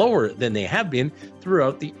being lower than they have been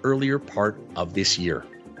throughout the earlier part of this year.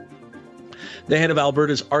 The head of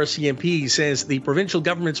Alberta's RCMP says the provincial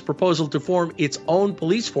government's proposal to form its own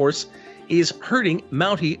police force is hurting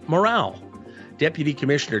Mountie morale. Deputy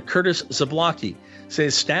Commissioner Curtis Zablocki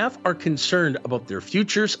says staff are concerned about their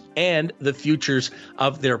futures and the futures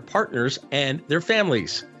of their partners and their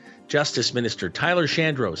families. Justice Minister Tyler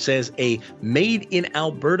Shandro says a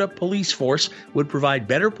made-in-Alberta police force would provide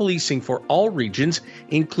better policing for all regions,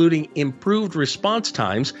 including improved response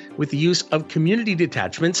times with the use of community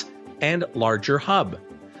detachments and larger hub.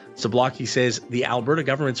 Zablocki says the Alberta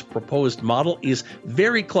government's proposed model is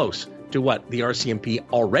very close to what the RCMP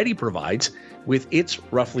already provides with its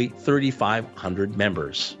roughly 3,500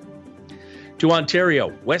 members. To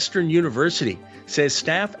Ontario, Western University says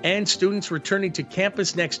staff and students returning to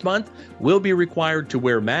campus next month will be required to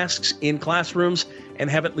wear masks in classrooms and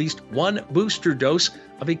have at least one booster dose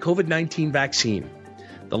of a COVID-19 vaccine.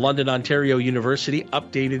 The London Ontario University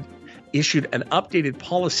issued an updated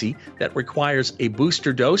policy that requires a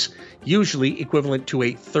booster dose, usually equivalent to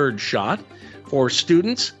a third shot, for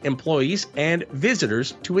students, employees, and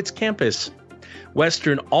visitors to its campus.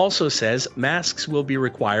 Western also says masks will be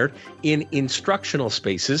required in instructional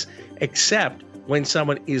spaces, except when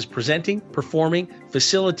someone is presenting, performing,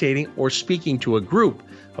 facilitating, or speaking to a group,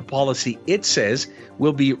 a policy it says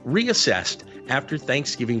will be reassessed after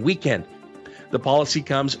Thanksgiving weekend. The policy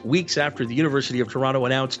comes weeks after the University of Toronto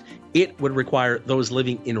announced it would require those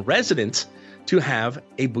living in residence to have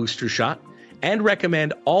a booster shot and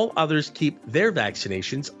recommend all others keep their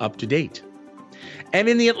vaccinations up to date. And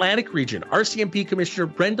in the Atlantic region, RCMP Commissioner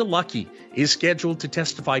Brenda Lucki is scheduled to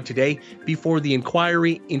testify today before the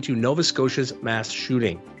inquiry into Nova Scotia's mass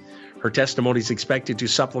shooting. Her testimony is expected to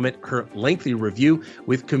supplement her lengthy review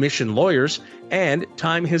with commission lawyers, and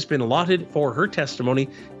time has been allotted for her testimony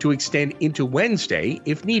to extend into Wednesday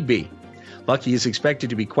if need be. Lucki is expected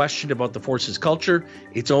to be questioned about the force's culture,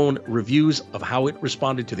 its own reviews of how it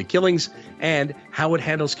responded to the killings, and how it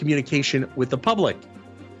handles communication with the public.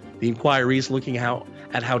 The inquiry is looking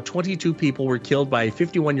at how 22 people were killed by a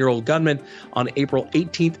 51-year-old gunman on April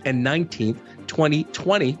 18th and 19th,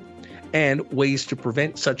 2020, and ways to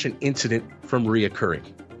prevent such an incident from reoccurring.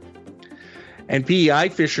 And PEI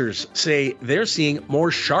fishers say they're seeing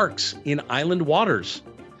more sharks in island waters.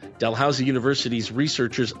 Dalhousie University's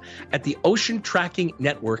researchers at the Ocean Tracking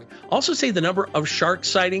Network also say the number of shark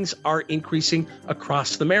sightings are increasing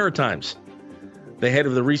across the Maritimes. The head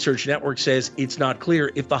of the research network says it's not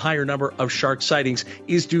clear if the higher number of shark sightings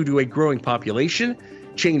is due to a growing population,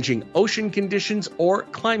 changing ocean conditions, or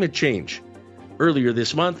climate change. Earlier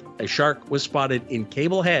this month, a shark was spotted in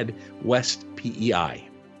Cable Head, West PEI.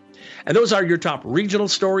 And those are your top regional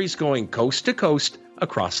stories going coast to coast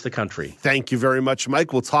across the country. Thank you very much,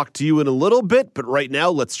 Mike. We'll talk to you in a little bit, but right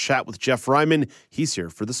now, let's chat with Jeff Ryman. He's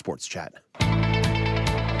here for the Sports Chat.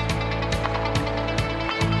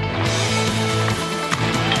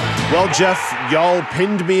 Well, Jeff, y'all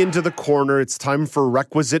pinned me into the corner. It's time for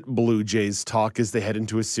requisite Blue Jays talk as they head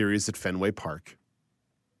into a series at Fenway Park.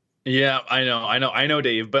 Yeah, I know,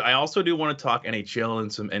 Dave. But I also do want to talk NHL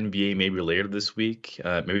and some NBA maybe later this week.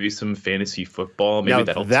 Maybe some fantasy football. Maybe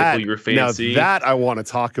that'll tickle your fancy. Now that I want to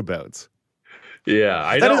talk about. Yeah,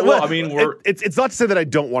 I know. It's not to say that I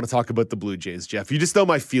don't want to talk about the Blue Jays, Jeff. You just know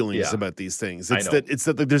my feelings about these things. It's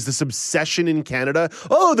that there's this obsession in Canada.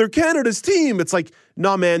 Oh, they're Canada's team. It's like,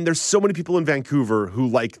 nah, man, there's so many people in Vancouver who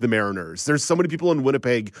like the Mariners. There's so many people in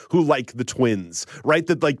Winnipeg who like the Twins, right?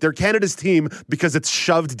 That like they're Canada's team because it's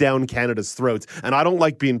shoved down Canada's throats. And I don't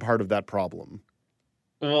like being part of that problem.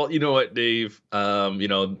 Well, you know what, Dave?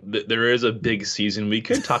 There is a big season. We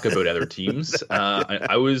could talk about other teams.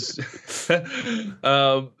 I was,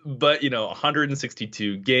 but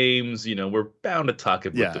 162 games. We're bound to talk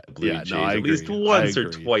about the Blue Jays at least once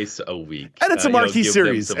or twice a week. And it's a marquee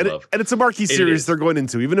series, and it's a marquee series they're going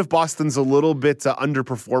into. Even if Boston's a little bit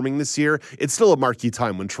underperforming this year, it's still a marquee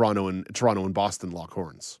time when Toronto and Boston lock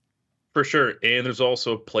horns. For sure. And there's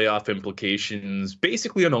also playoff implications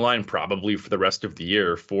basically on the line probably for the rest of the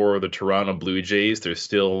year for the Toronto Blue Jays. They're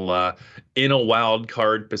still in a wild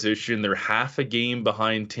card position. They're half a game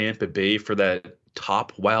behind Tampa Bay for that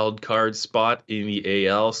top wild card spot in the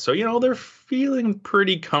AL. So, they're feeling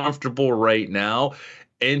pretty comfortable right now.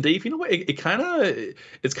 And Dave, you know what? It's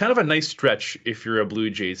kind of a nice stretch if you're a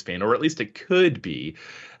Blue Jays fan, or at least it could be,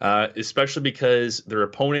 especially because their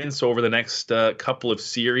opponents over the next couple of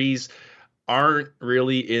series aren't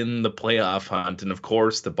really in the playoff hunt. And of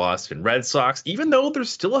course, the Boston Red Sox, even though they're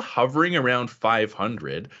still hovering around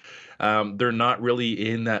 500, they're not really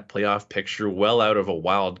in that playoff picture, well out of a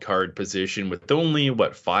wild card position with only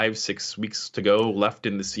 5-6 weeks to go left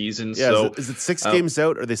in the season. Yeah, so is it 6 games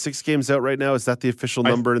out? Are they 6 games out right now? Is that the official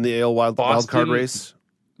number in the AL wild card race?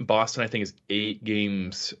 Boston, I think, is 8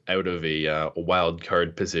 games out of a wild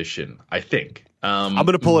card position, I think. I'm going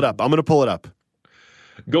to pull it up.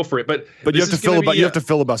 Go for it. But you have to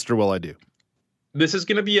filibuster while I do. This is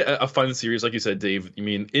going to be a fun series, like you said, Dave. I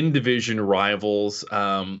mean, in-division rivals.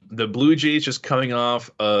 The Blue Jays just coming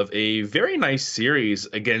off of a very nice series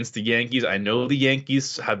against the Yankees. I know the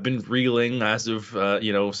Yankees have been reeling as of,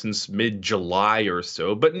 since mid-July or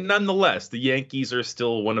so. But nonetheless, the Yankees are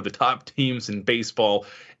still one of the top teams in baseball,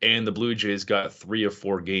 and the Blue Jays got 3 of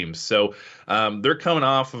 4 games. So they're coming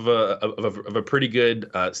off of a pretty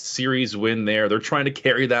good series win there. They're trying to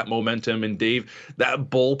carry that momentum. And Dave, that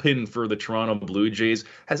bullpen for the Toronto Blue Jays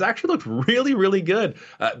has actually looked really, really good.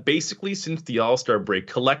 Basically, since the All-Star break,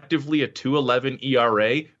 collectively a 2.11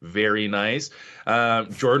 ERA, very nice.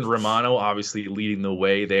 Jordan Romano obviously leading the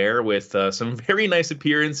way there with some very nice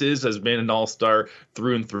appearances, has been an All-Star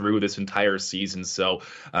through and through this entire season. So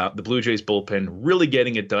the Blue Jays bullpen really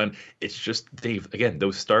getting it done. It's just, Dave, again,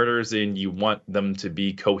 those starters, and you want them to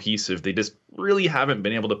be cohesive. They just really haven't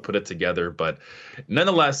been able to put it together. But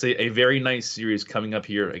nonetheless, a very nice series coming up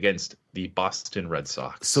here against the Boston Red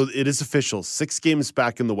Sox. So it is official. 6 games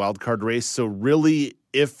back in the wild card race. So really,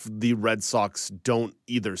 if the Red Sox don't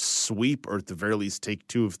either sweep or at the very least take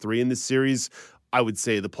 2 of 3 in this series, I would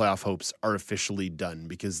say the playoff hopes are officially done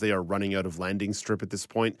because they are running out of landing strip at this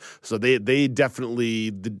point. So they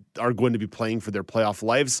definitely are going to be playing for their playoff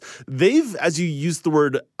lives. They've, as you used the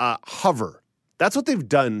word, hover. That's what they've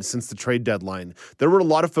done since the trade deadline. There were a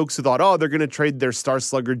lot of folks who thought, they're going to trade their star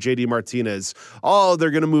slugger, JD Martinez. They're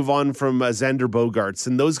going to move on from Xander Bogaerts.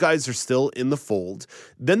 And those guys are still in the fold.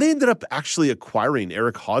 Then they ended up actually acquiring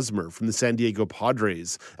Eric Hosmer from the San Diego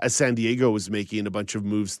Padres as San Diego was making a bunch of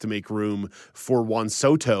moves to make room for Juan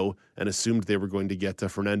Soto and assumed they were going to get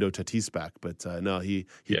Fernando Tatis back. But no, he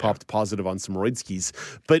popped positive on some roidskis.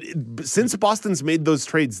 But since Boston's made those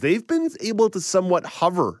trades, they've been able to somewhat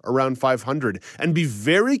hover around 500 and be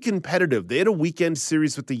very competitive. They had a weekend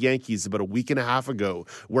series with the Yankees about a week and a half ago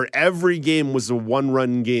where every game was a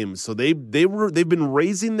 1-run game. So they've been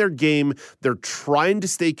raising their game. They're trying to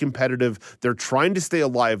stay competitive. They're trying to stay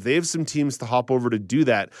alive. They have some teams to hop over to do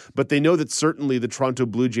that, but they know that certainly the Toronto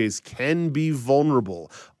Blue Jays can be vulnerable.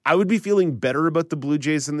 I would be feeling better about the Blue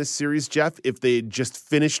Jays in this series, Jeff, if they had just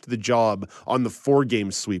finished the job on the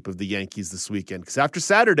 4-game sweep of the Yankees this weekend. Because after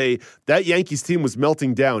Saturday, that Yankees team was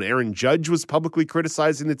melting down. Aaron Judge was publicly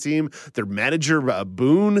criticizing the team. Their manager,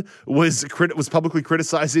 Boone, was publicly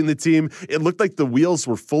criticizing the team. It looked like the wheels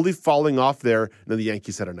were fully falling off there. And then the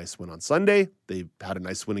Yankees had a nice win on Sunday. They had a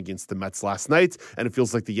nice win against the Mets last night, and it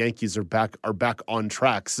feels like the Yankees are back on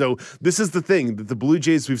track. So this is the thing that the Blue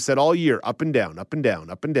Jays, we've said all year, up and down, up and down,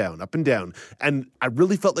 up and down, up and down. And I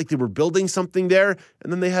really felt like they were building something there,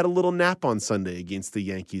 and then they had a little nap on Sunday against the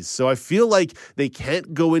Yankees. So I feel like they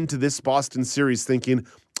can't go into this Boston series thinking,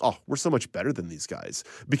 we're so much better than these guys,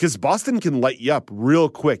 because Boston can light you up real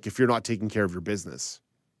quick if you're not taking care of your business.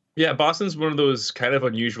 Yeah, Boston's one of those kind of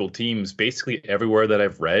unusual teams. Basically, everywhere that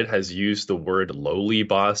I've read has used the word lowly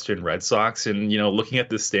Boston Red Sox. And, looking at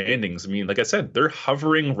the standings, I mean, like I said, they're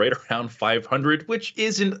hovering right around 500, which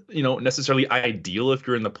isn't, necessarily ideal if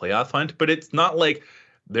you're in the playoff hunt. But it's not like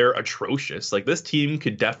they're atrocious. Like, this team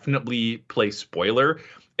could definitely play spoiler.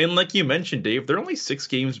 And like you mentioned, Dave, they're only 6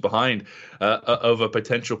 games behind of a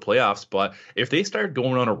potential playoff spot. If they start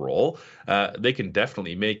going on a roll, they can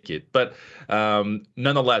definitely make it. But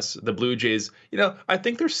nonetheless, the Blue Jays, I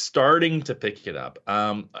think they're starting to pick it up.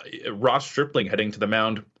 Ross Stripling heading to the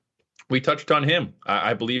mound. We touched on him,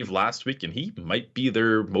 I believe, last week, and he might be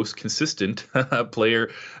their most consistent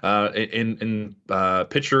player in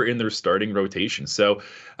pitcher in their starting rotation. So,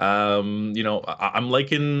 I'm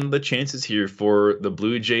liking the chances here for the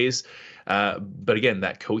Blue Jays. But again,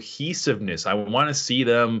 that cohesiveness, I want to see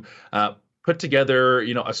them put together,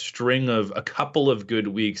 a string of a couple of good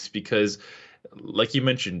weeks, because like you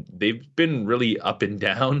mentioned, they've been really up and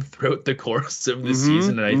down throughout the course of the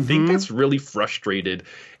season. And I think that's really frustrated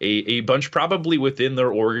a bunch probably within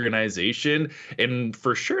their organization and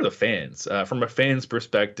for sure the fans. From a fan's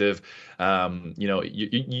perspective,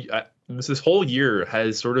 this whole year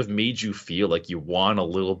has sort of made you feel like you want a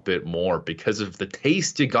little bit more because of the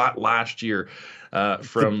taste you got last year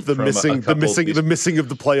from the missing of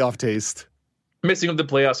the playoff taste. Missing of the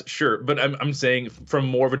playoffs, sure, but I'm saying from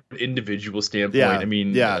more of an individual standpoint. I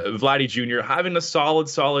mean, Vladdy Jr. having a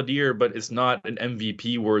solid year, but it's not an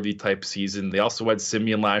MVP worthy type season. They also had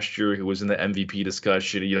Simeon last year, who was in the MVP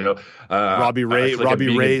discussion. Robbie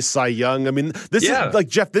Ray, Cy Young. I mean, this is like,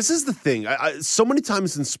 Jeff. This is the thing. So many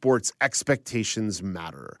times in sports, expectations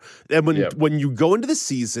matter, and when you go into the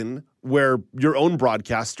season where your own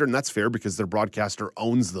broadcaster, and that's fair because their broadcaster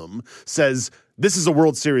owns them, says, this is a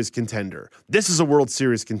World Series contender. This is a World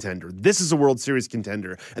Series contender. This is a World Series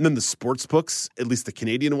contender. And then the sports books, at least the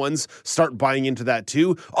Canadian ones, start buying into that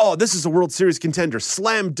too. Oh, this is a World Series contender.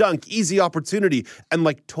 Slam dunk, easy opportunity.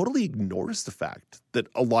 And totally ignores the fact that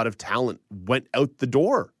a lot of talent went out the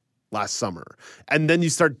door last summer. And then you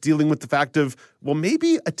start dealing with the fact of, well,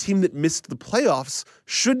 maybe a team that missed the playoffs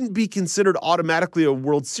shouldn't be considered automatically a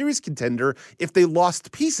World Series contender if they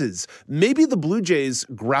lost pieces. Maybe the Blue Jays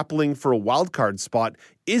grappling for a wild card spot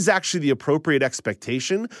is actually the appropriate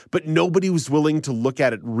expectation, but nobody was willing to look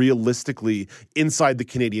at it realistically inside the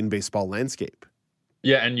Canadian baseball landscape.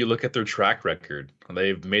 Yeah, and you look at their track record.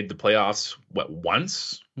 They've made the playoffs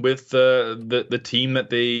once with the team that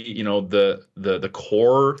they, the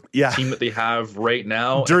core team that they have right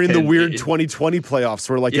now during the weird 2020 playoffs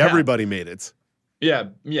where everybody made it. Yeah.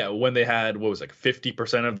 When they had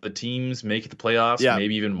 50% of the teams make the playoffs,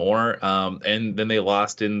 maybe even more, and then they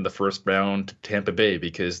lost in the first round to Tampa Bay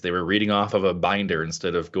because they were reading off of a binder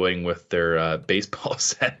instead of going with their baseball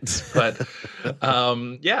sets. But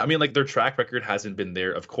their track record hasn't been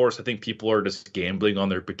there. Of course, I think people are just gambling on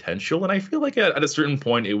their potential, and I feel like at a certain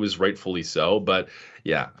point it was rightfully so. But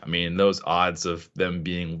yeah, I mean, those odds of them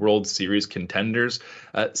being World Series contenders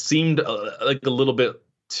seemed like a little bit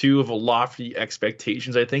too of a lofty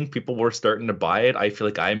expectations. I think people were starting to buy it. I feel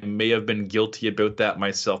like I may have been guilty about that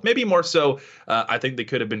myself. Maybe more so. I think they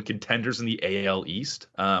could have been contenders in the AL East.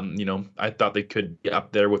 I thought they could get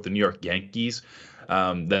up there with the New York Yankees.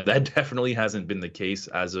 That definitely hasn't been the case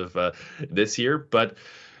as of this year. But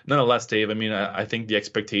nonetheless, Dave, I mean, I think the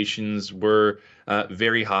expectations were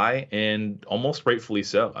very high and almost rightfully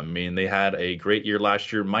so. I mean, they had a great year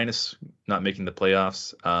last year, minus not making the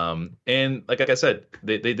playoffs. And like I said,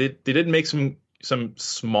 they did make some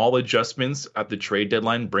small adjustments at the trade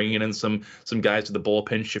deadline, bringing in some guys to the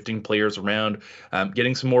bullpen, shifting players around,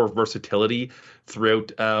 getting some more versatility throughout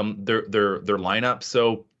their lineup.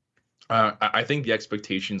 So I think the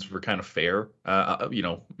expectations were kind of fair,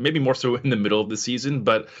 maybe more so in the middle of the season,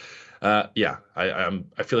 but I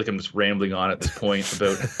feel like I'm just rambling on at this point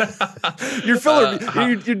about. You're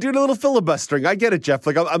doing a little filibustering. I get it, Jeff.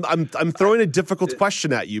 I'm throwing a difficult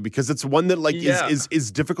question at you because it's one that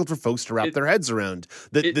is difficult for folks to wrap their heads around.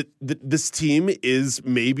 That this team is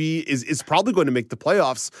probably going to make the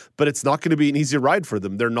playoffs, but it's not going to be an easy ride for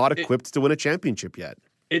them. They're not equipped to win a championship yet.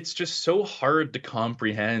 It's just so hard to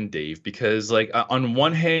comprehend, Dave, because on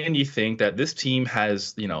one hand, you think that this team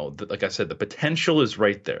has, like I said, the potential is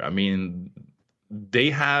right there. I mean, they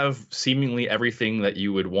have seemingly everything that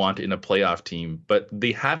you would want in a playoff team, but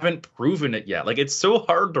they haven't proven it yet. It's so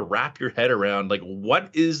hard to wrap your head around, what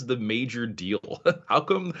is the major deal? How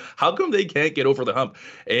come they can't get over the hump?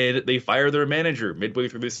 And they fire their manager midway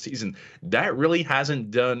through this season. That really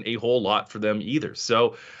hasn't done a whole lot for them either.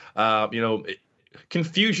 So,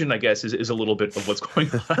 confusion, I guess, is a little bit of what's going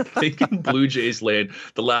on. I think in Blue Jays land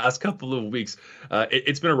the last couple of weeks.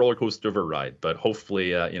 It's been a roller coaster of a ride, but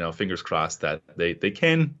hopefully, fingers crossed that they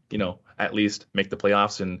can, at least make the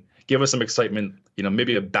playoffs and give us some excitement.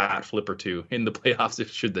 Maybe a bat flip or two in the playoffs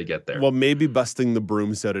should they get there. Well, maybe busting the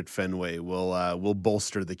brooms out at Fenway will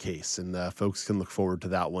bolster the case, and folks can look forward to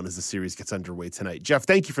that one as the series gets underway tonight. Jeff,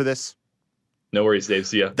 thank you for this. No worries, Dave.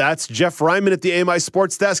 See ya. That's Jeff Ryman at the AMI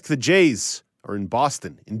Sports Desk. The Jays are in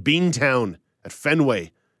Boston, in Beantown at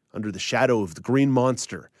Fenway, under the shadow of the Green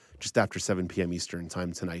Monster, just after 7 p.m. Eastern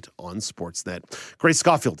time tonight on Sportsnet. Grace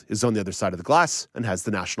Schofield is on the other side of the glass and has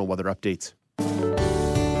the national weather update.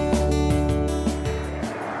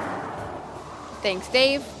 Thanks,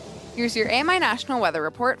 Dave. Here's your AMI National Weather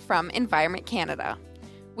Report from Environment Canada.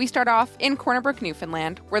 We start off in Corner Brook,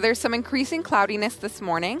 Newfoundland, where there's some increasing cloudiness this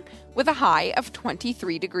morning with a high of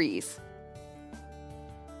 23 degrees.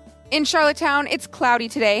 In Charlottetown, it's cloudy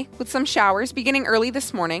today with some showers beginning early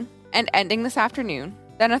this morning and ending this afternoon,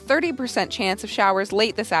 then a 30% chance of showers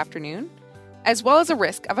late this afternoon, as well as a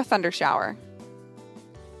risk of a thundershower,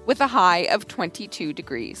 with a high of 22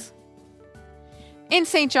 degrees. In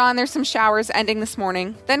St. John, there's some showers ending this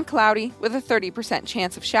morning, then cloudy with a 30%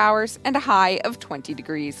 chance of showers and a high of 20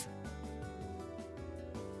 degrees.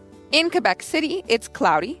 In Quebec City, it's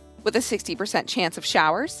cloudy with a 60% chance of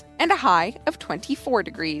showers and a high of 24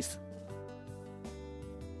 degrees.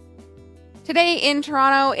 Today in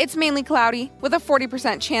Toronto, it's mainly cloudy with a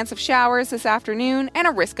 40% chance of showers this afternoon and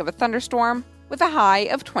a risk of a thunderstorm with a high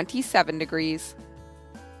of 27 degrees.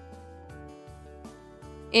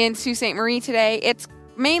 In Sault Ste. Marie today, it's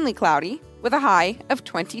mainly cloudy with a high of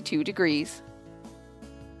 22 degrees.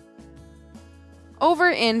 Over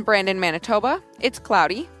in Brandon, Manitoba, it's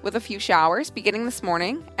cloudy with a few showers beginning this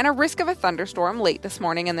morning and a risk of a thunderstorm late this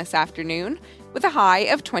morning and this afternoon with a high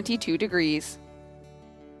of 22 degrees.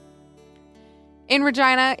 In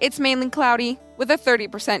Regina, it's mainly cloudy with a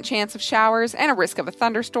 30% chance of showers and a risk of a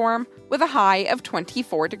thunderstorm with a high of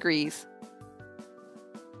 24 degrees.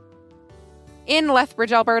 In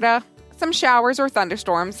Lethbridge, Alberta, some showers or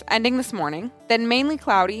thunderstorms ending this morning, then mainly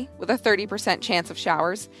cloudy with a 30% chance of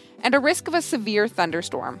showers and a risk of a severe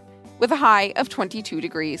thunderstorm with a high of 22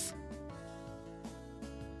 degrees.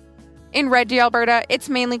 In Red Deer, Alberta, it's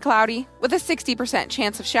mainly cloudy with a 60%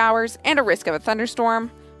 chance of showers and a risk of a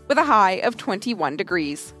thunderstorm with a high of 21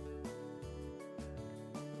 degrees.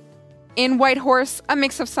 In Whitehorse, a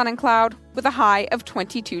mix of sun and cloud with a high of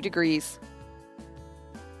 22 degrees.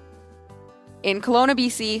 In Kelowna,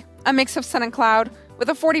 BC, a mix of sun and cloud with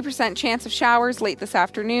a 40% chance of showers late this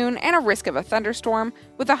afternoon and a risk of a thunderstorm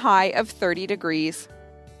with a high of 30 degrees.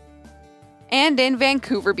 And in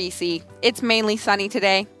Vancouver, BC, it's mainly sunny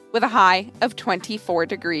today with a high of 24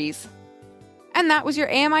 degrees. And that was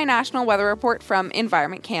your AMI National Weather Report from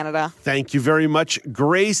Environment Canada. Thank you very much,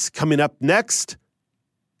 Grace. Coming up next,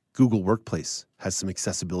 Google Workplace has some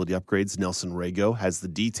accessibility upgrades. Nelson Rago has the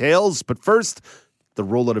details. But first, the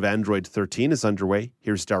rollout of Android 13 is underway.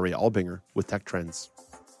 Here's Daria Albinger with Tech Trends.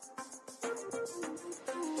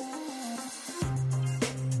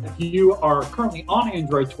 If you are currently on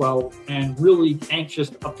Android 12 and really anxious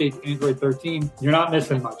to update to Android 13, you're not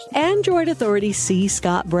missing much. Android Authority C.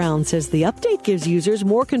 Scott Brown says the update gives users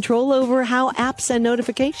more control over how apps send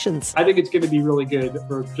notifications. I think it's going to be really good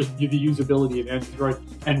for just the usability of Android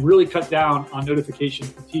and really cut down on notification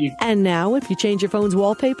fatigue. And now, if you change your phone's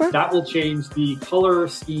wallpaper, that will change the color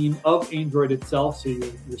scheme of Android itself. So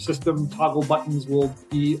your system toggle buttons will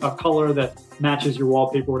be a color that matches your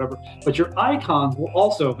wallpaper, whatever. But your icons will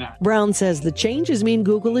also match. Brown says the changes mean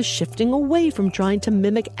Google is shifting away from trying to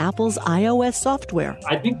mimic Apple's iOS software.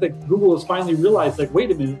 I think that Google has finally realized,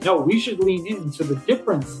 wait a minute, no, we should lean into the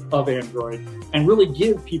difference of Android and really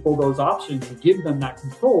give people those options and give them that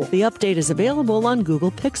control. The update is available on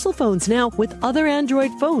Google Pixel phones now, with other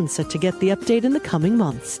Android phones set to get the update in the coming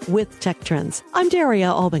months. With Tech Trends, I'm Daria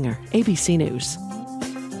Albinger, ABC News.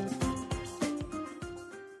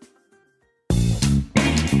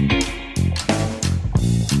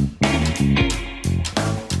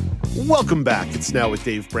 Welcome back. It's Now with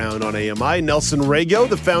Dave Brown on AMI. Nelson Rago,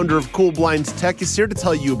 the founder of Cool Blind Tech, is here to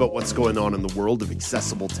tell you about what's going on in the world of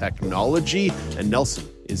accessible technology. And Nelson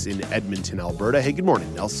is in Edmonton, Alberta. Hey, good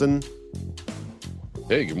morning, Nelson.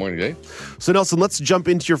 Hey, good morning, Dave. So, Nelson, let's jump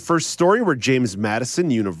into your first story where James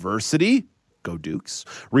Madison University, go Dukes,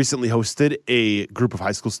 recently hosted a group of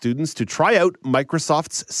high school students to try out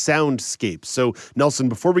Microsoft's Soundscape. So, Nelson,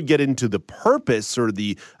 before we get into the purpose or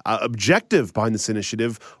the objective behind this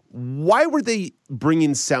initiative, why were they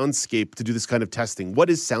bringing Soundscape to do this kind of testing? What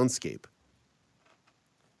is Soundscape?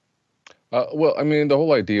 Well, I mean, the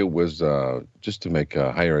whole idea was just to make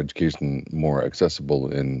higher education more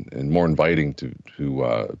accessible and more inviting to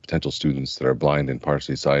potential students that are blind and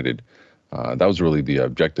partially sighted. That was really the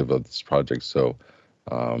objective of this project. So,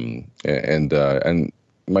 and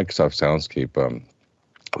Microsoft Soundscape,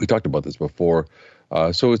 we talked about this before.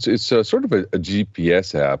 So it's sort of a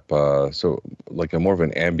GPS app, so like a more of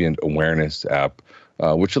an ambient awareness app,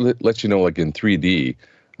 which lets you know, like in 3D,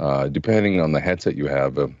 depending on the headset you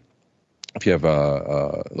have, if you have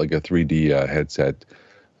like a 3D headset,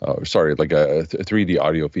 like a 3D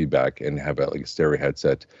audio feedback and have like a stereo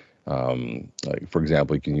headset, like for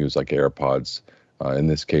example, you can use like AirPods in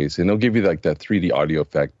this case, and it'll give you like that 3D audio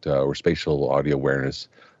effect or spatial audio awareness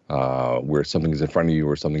where something is in front of you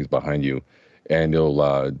or something's behind you. And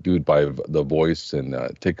it'll do it by the voice and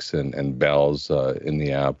ticks and bells in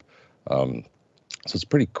the app. So it's a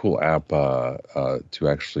pretty cool app to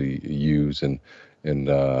actually use. And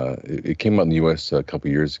it came out in the U.S. a couple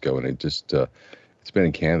of years ago, and it's been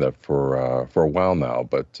in Canada for a while now.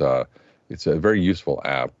 But it's a very useful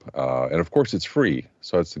app, and of course it's free.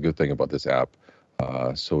 So that's the good thing about this app.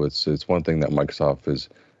 So it's one thing that Microsoft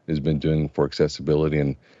has been doing for accessibility,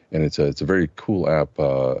 and it's a very cool app,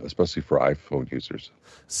 especially for iPhone users.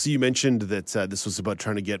 So you mentioned that this was about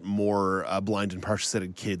trying to get more blind and partially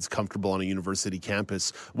sighted kids comfortable on a university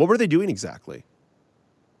campus. What were they doing exactly?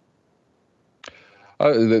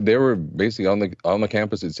 They were basically on the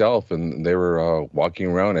campus itself, and they were walking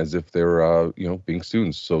around as if they were being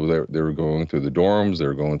students. So they were going through the dorms, they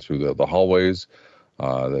were going through the hallways.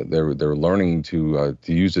 They were learning to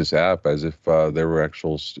use this app as if they were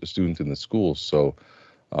actual students in the school. So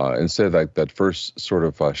instead of like that first sort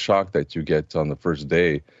of shock that you get on the first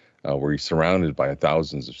day, where you're surrounded by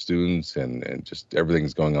thousands of students and just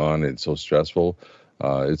everything's going on, and it's so stressful.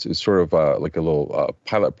 It's sort of like a little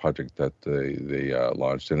pilot project that they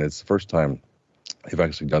launched, and it's the first time they've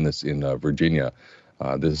actually done this in Virginia.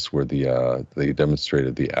 This is where they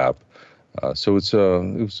demonstrated the app. So it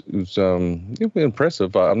was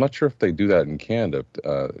impressive. I'm not sure if they do that in Canada,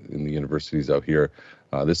 in the universities out here.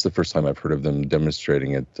 This is the first time I've heard of them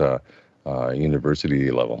demonstrating it university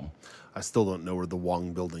level. I still don't know where the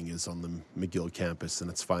Wong building is on the McGill campus, and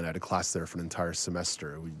it's fine. I had a class there for an entire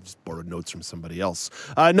semester. We just borrowed notes from somebody else.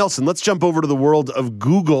 Nelson, let's jump over to the world of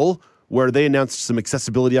Google, where they announced some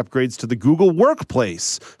accessibility upgrades to the Google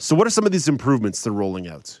Workplace. So what are some of these improvements they're rolling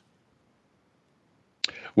out?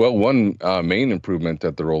 Well, one main improvement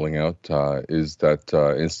that they're rolling out is that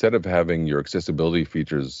instead of having your accessibility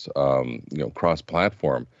features,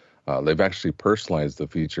 cross-platform, they've actually personalized the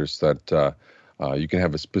features that you can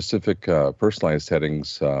have a specific personalized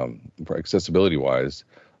settings for accessibility-wise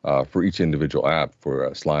for each individual app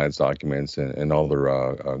for slides, documents, and all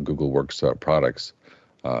their Google Works products.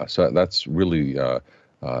 So that's really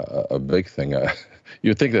a big thing.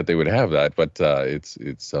 You'd think that they would have that, but it's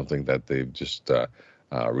something that they've just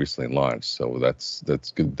recently launched. So that's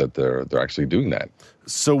good that they're actually doing that.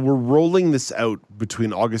 So we're rolling this out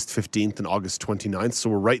between August 15th and August 29th. So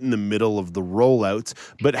we're right in the middle of the rollout.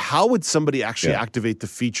 But how would somebody actually activate the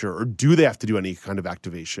feature, or do they have to do any kind of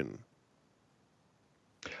activation?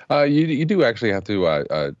 You do actually have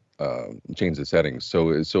to change the settings. So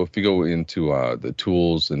if you go into the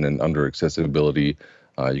tools and then under accessibility,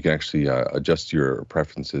 you can actually adjust your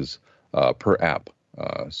preferences per app.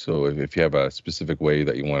 So if you have a specific way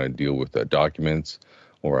that you want to deal with documents,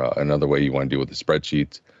 or another way you want to deal with the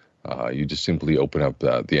spreadsheet, you just simply open up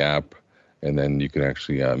the app, and then you can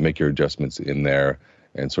actually make your adjustments in there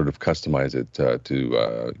and sort of customize it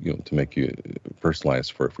to make you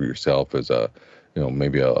personalized for yourself as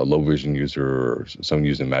maybe a low vision user, or someone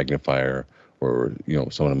using a magnifier, or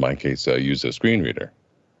someone in my case use a screen reader.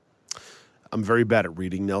 I'm very bad at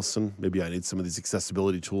reading, Nelson. Maybe I need some of these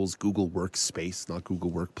accessibility tools. Google Workspace, not Google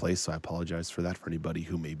Workplace. So I apologize for that for anybody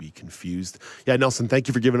who may be confused. Yeah, Nelson, thank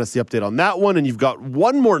you for giving us the update on that one. And you've got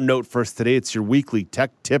one more note for us today. It's your weekly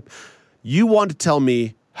tech tip. You want to tell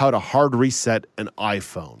me how to hard reset an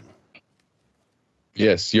iPhone.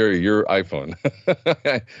 Yes, your iPhone.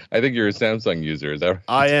 I think you're a Samsung user. Is that right?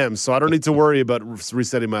 I am, so I don't need to worry about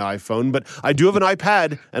resetting my iPhone. But I do have an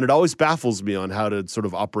iPad, and it always baffles me on how to sort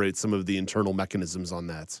of operate some of the internal mechanisms on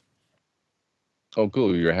that. Oh,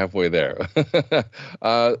 cool. You're halfway there.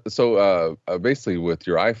 So basically with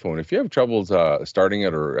your iPhone, if you have troubles starting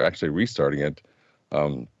it or actually restarting it,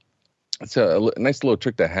 it's a nice little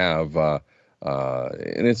trick to have.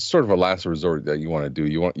 And it's sort of a last resort that you want to do.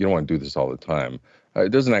 You don't want to do this all the time.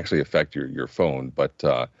 It doesn't actually affect your phone, but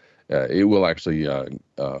it will actually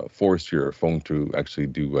force your phone to actually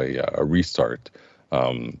do a restart.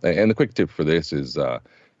 And the quick tip for this is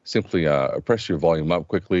simply press your volume up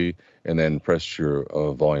quickly, and then press your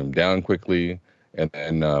volume down quickly, and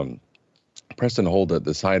then press and hold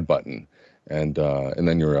the side button, and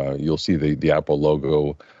then you'll see the Apple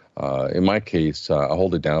logo. In my case, I'll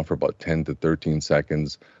hold it down for about 10 to 13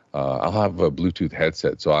 seconds. I'll have a Bluetooth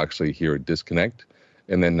headset, so I'll actually hear it disconnect.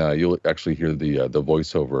 And then you'll actually hear the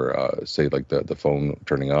voiceover say like the phone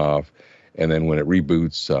turning off. And then when it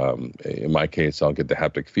reboots, in my case, I'll get the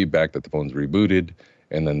haptic feedback that the phone's rebooted.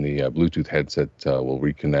 and then the Bluetooth headset will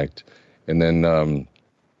reconnect. And then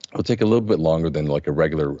it'll take a little bit longer than like a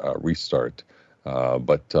regular restart.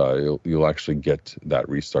 But you'll actually get that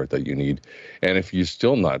restart that you need. And if you're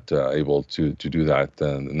still not able to do that,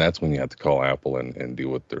 then that's when you have to call Apple and deal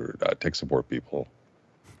with their tech support people.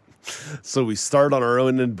 So we start on our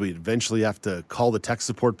own and we eventually have to call the tech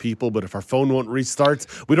support people. But if our phone won't restart,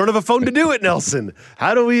 we don't have a phone to do it, Nelson.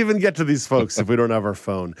 How do we even get to these folks if we don't have our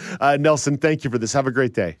phone? Nelson, thank you for this. Have a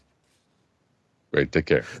great day. Great. Take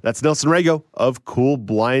care. That's Nelson Rago of Cool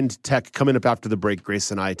Blind Tech. Coming up after the break,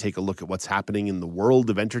 Grace and I take a look at what's happening in the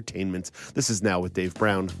world of entertainment. This is Now with Dave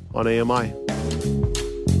Brown on AMI.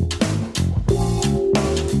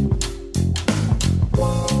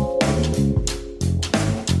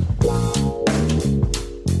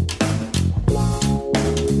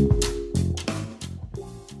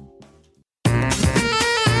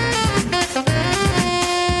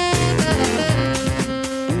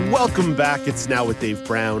 Welcome back. It's Now with Dave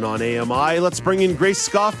Brown on AMI. Let's bring in Grace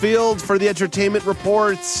Schofield for the entertainment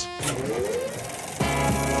reports.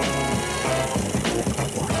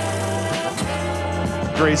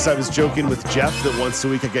 Grace, I was joking with Jeff that once a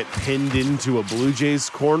week I get pinned into a Blue Jays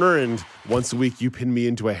corner, and once a week you pin me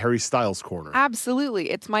into a Harry Styles corner.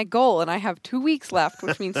 Absolutely. It's my goal, and I have 2 weeks left,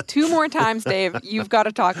 which means 2 more times, Dave, you've got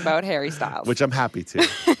to talk about Harry Styles. Which I'm happy to.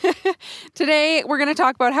 Today, we're going to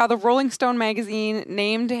talk about how the Rolling Stone magazine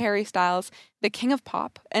named Harry Styles the King of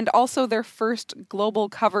Pop and also their first global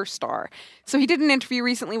cover star. So he did an interview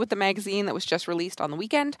recently with the magazine that was just released on the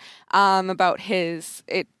weekend about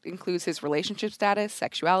it includes his relationship status,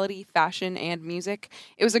 sexuality, fashion, and music.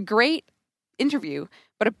 It was a great interview,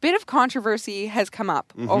 but a bit of controversy has come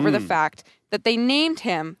up over the fact that they named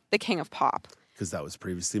him the King of Pop. Because that was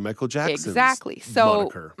previously Michael Jackson's Exactly. So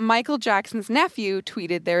moniker. Michael Jackson's nephew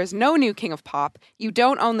tweeted, "There is no new King of Pop. You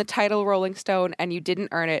don't own the title Rolling Stone, and you didn't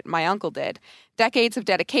earn it. My uncle did. Decades of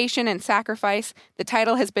dedication and sacrifice. The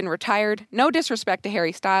title has been retired. No disrespect to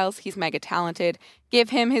Harry Styles. He's mega talented. Give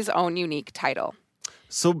him his own unique title."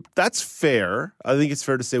 So that's fair. I think it's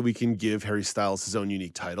fair to say we can give Harry Styles his own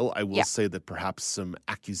unique title. I will say that perhaps some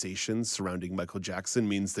accusations surrounding Michael Jackson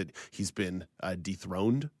means that he's been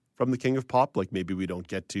dethroned from the King of Pop. Like maybe we don't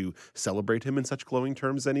get to celebrate him in such glowing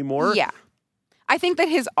terms anymore. Yeah. I think that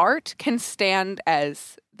his art can stand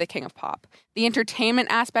as the King of Pop. The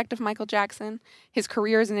entertainment aspect of Michael Jackson, his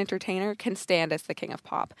career as an entertainer, can stand as the King of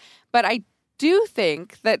Pop. But I do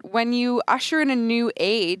think that when you usher in a new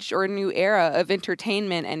age or a new era of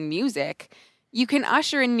entertainment and music, you can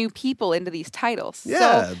usher in new people into these titles.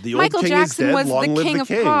 Yeah, so the old Michael king Jackson is dead. was Long the live King the of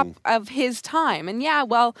king. Pop of his time. And yeah,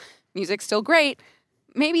 well, music's still great.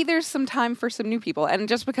 Maybe there's some time for some new people. And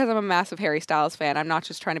just because I'm a massive Harry Styles fan, I'm not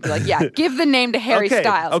just trying to be like, yeah, give the name to Harry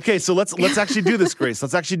Styles. Okay, so let's actually do this, Grace.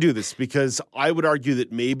 Let's actually do this, because I would argue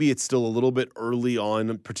that maybe it's still a little bit early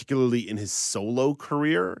on, particularly in his solo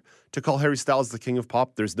career, to call Harry Styles the King of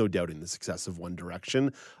Pop. There's no doubting the success of One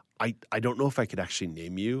Direction. I don't know if I could actually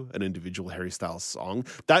name you an individual Harry Styles song.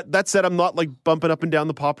 That said, I'm not like bumping up and down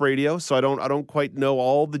the pop radio, so I don't quite know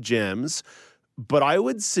all the gems. But I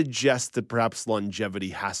would suggest that perhaps longevity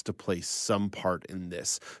has to play some part in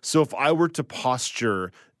this. So if I were to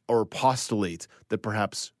posture or postulate that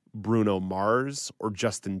perhaps Bruno Mars or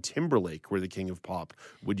Justin Timberlake were the King of Pop,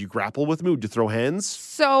 would you grapple with me? Would you throw hands?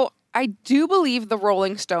 So I do believe the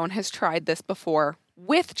Rolling Stone has tried this before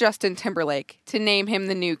with Justin Timberlake to name him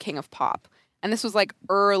the new King of Pop. And this was like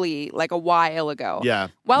early, like a while ago. Yeah.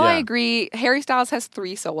 While I agree, Harry Styles has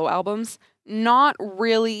 3 solo albums. Not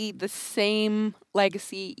really the same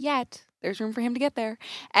legacy yet. There's room for him to get there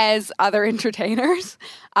as other entertainers.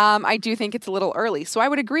 I do think it's a little early. So I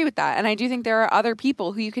would agree with that. And I do think there are other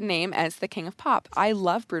people who you can name as the King of Pop. I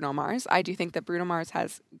love Bruno Mars. I do think that Bruno Mars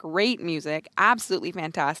has great music, absolutely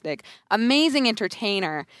fantastic, amazing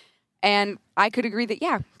entertainer. And I could agree that,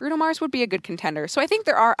 yeah, Bruno Mars would be a good contender. So I think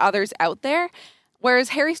there are others out there. Whereas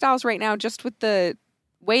Harry Styles right now, just with the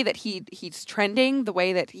way that he's trending, the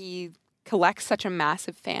way that he collects such a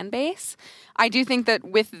massive fan base, I do think that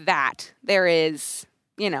with that, there is,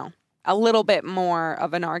 a little bit more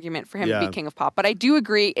of an argument for him to be King of Pop. But I do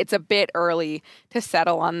agree it's a bit early to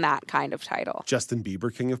settle on that kind of title. Justin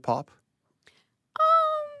Bieber, King of Pop?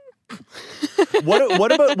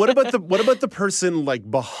 What about the person like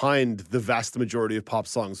behind the vast majority of pop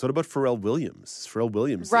songs? What about Pharrell Williams? Is Pharrell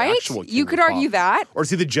Williams right? The actual king you could of argue pop? that. Or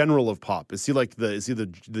is he the general of pop? Is he like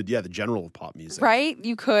the general of pop music? Right?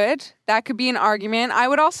 You could. That could be an argument. I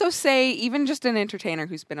would also say even just an entertainer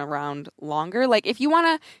who's been around longer. Like if you want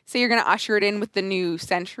to say you're going to usher it in with the new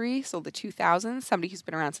century, so the 2000s, somebody who's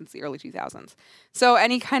been around since the early 2000s. So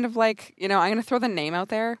any kind of like, I'm going to throw the name out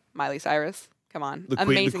there, Miley Cyrus. Come on. The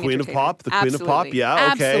Amazing queen of entertainer. pop? The queen of pop? Absolutely.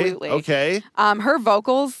 Yeah, okay. Absolutely. Okay. Her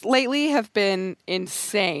vocals lately have been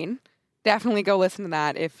insane. Definitely go listen to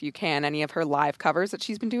that if you can. Any of her live covers that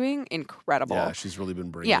she's been doing, incredible. Yeah, she's really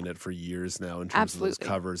been bringing it for years now in terms of those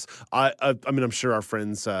covers. I mean, I'm sure our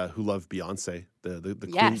friends who love Beyonce,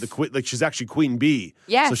 the queen, like she's actually Queen Bee.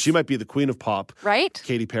 Yes. So she might be the queen of pop. Right?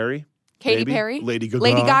 Katy Perry. Katy maybe? Perry. Lady Gaga.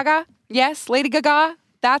 Lady Gaga. Yes, Lady Gaga.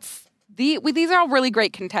 These are all really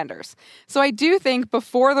great contenders. So I do think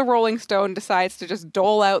before the Rolling Stone decides to just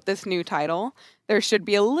dole out this new title, there should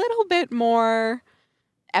be a little bit more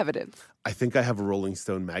evidence. I think I have a Rolling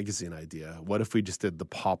Stone magazine idea. What if we just did the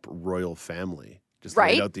pop royal family? Just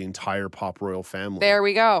laid out the entire pop royal family. There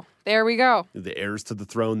we go. There we go. The heirs to the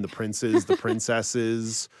throne, the princes, the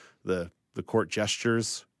princesses, the court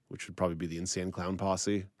gestures, which would probably be the Insane Clown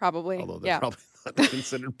Posse. Probably. Although they're probably not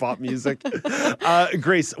considered pop music.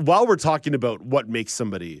 Grace, while we're talking about what makes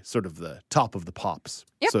somebody sort of the top of the pops,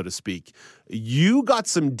 so to speak, you got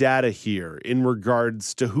some data here in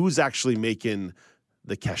regards to who's actually making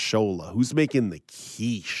the cashola, who's making the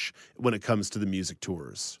quiche when it comes to the music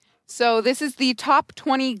tours. So this is the top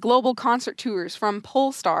 20 global concert tours from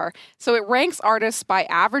Pollstar. So it ranks artists by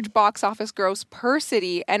average box office gross per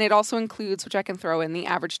city, and it also includes, which I can throw in, the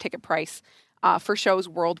average ticket price for shows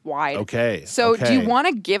worldwide. Okay. So do you want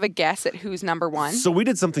to give a guess at who's number one? So we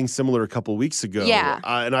did something similar a couple weeks ago. Yeah.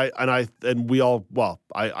 I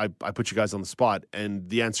put you guys on the spot, and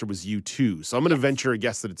the answer was U2. So I'm going to venture a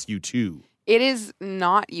guess that it's U2. It is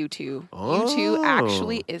not U2. Oh. U2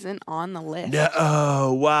 actually isn't on the list. Yeah.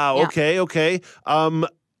 Oh, wow. Yeah. Okay.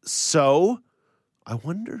 So I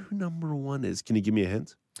wonder who number one is. Can you give me a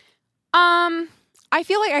hint? I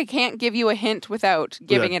feel like I can't give you a hint without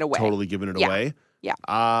giving it away. Totally giving it away? Yeah.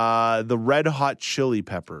 The Red Hot Chili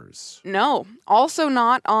Peppers. No, also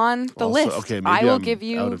not on the list. Okay, maybe I will I'm give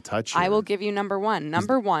you out of touch I here. will give you number one.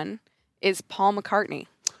 Number one is Paul McCartney.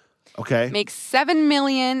 Okay. Makes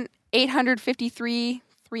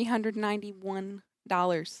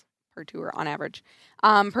 $7,853,391 per tour on average.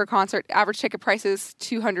 Per concert, average ticket price is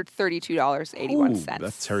 $232.81.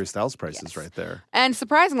 That's Harry Styles prices right there. And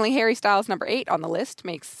surprisingly, Harry Styles, number 8 on the list,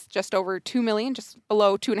 makes just over $2 million, just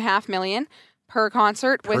below $2.5 million per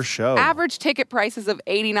concert with show. Average ticket prices of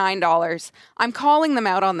 $89. I'm calling them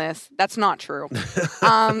out on this. That's not true. The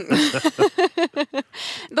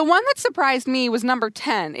one that surprised me was number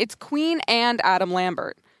 10. It's Queen and Adam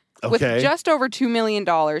Lambert. With just over $2 million,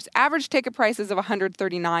 average ticket prices of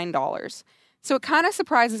 $139. So it kind of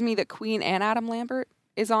surprises me that Queen and Adam Lambert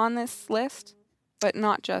is on this list, but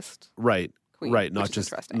not just Queen, not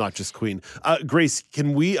just Queen. Grace,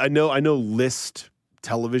 can we? I know list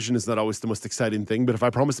television is not always the most exciting thing, but if I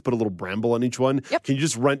promise to put a little bramble on each one, can you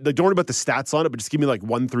just run? Like, don't worry about the stats on it, but just give me like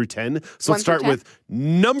 1 through 10. So let's start with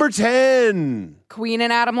number 10. Queen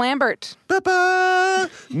and Adam Lambert. Ba-ba!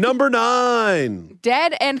 Number 9.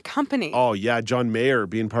 Dead and Company. Oh yeah, John Mayer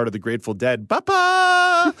being part of the Grateful Dead.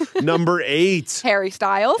 Ba-ba! Number 8. Harry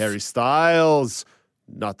Styles. Harry Styles.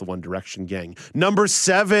 Not the One Direction gang. Number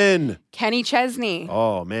 7. Kenny Chesney.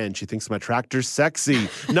 Oh, man, she thinks my tractor's sexy.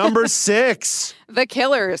 Number 6. The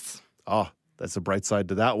Killers. Oh, that's a bright side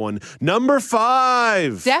to that one. Number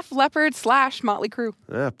 5. Def Leppard / Motley Crue.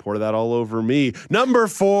 Pour that all over me. Number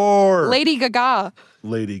 4. Lady Gaga.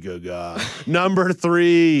 Number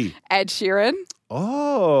 3. Ed Sheeran.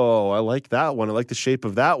 Oh, I like that one. I like the shape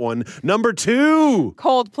of that one. Number 2.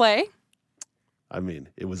 Coldplay. I mean,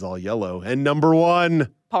 it was all yellow. And number 1.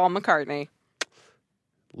 Paul McCartney.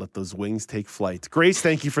 Let those wings take flight. Grace,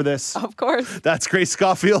 thank you for this. Of course. That's Grace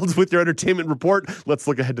Schofield with your entertainment report. Let's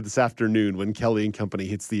look ahead to this afternoon when Kelly and Company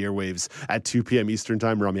hits the airwaves at 2 p.m. Eastern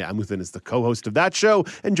Time. Ramya Amuthan is the co-host of that show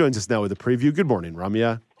and joins us now with a preview. Good morning,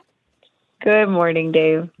 Ramya. Good morning,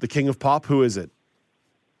 Dave. The king of pop, who is it?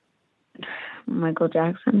 Michael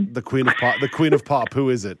Jackson. The queen of pop. The queen of pop, who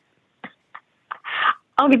is it?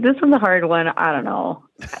 Okay, this one's a hard one. I don't know.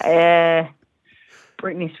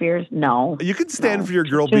 Britney Spears? No. You can stand for your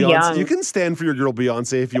girl Beyonce. Young. You can stand for your girl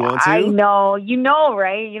Beyonce if you want to. I know. You know,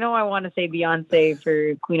 right? You know I want to say Beyonce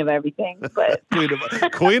for queen of everything, but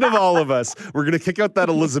queen of all of us. We're going to kick out that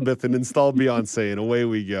Elizabeth and install Beyonce, and away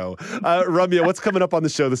we go. Ramya, what's coming up on the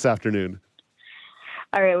show this afternoon?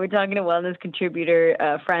 All right, we're talking to wellness contributor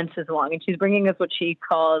Frances Wong, and she's bringing us what she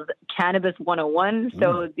calls Cannabis 101.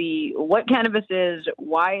 So what cannabis is,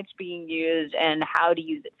 why it's being used, and how to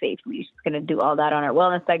use it safely. She's going to do all that on our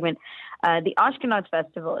wellness segment. The Ashkenaz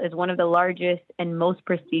Festival is one of the largest and most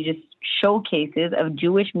prestigious showcases of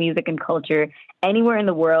Jewish music and culture anywhere in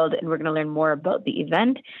the world, and we're going to learn more about the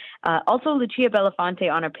event. Also, Lucia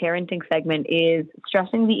Belafonte on our parenting segment is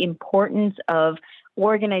stressing the importance of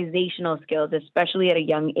organizational skills, especially at a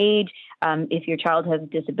young age. If your child has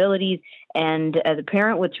disabilities, and as a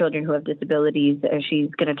parent with children who have disabilities, she's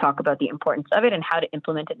going to talk about the importance of it and how to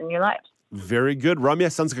implement it in your lives. Very good.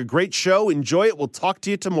 Ramya, sounds like a great show. Enjoy it. We'll talk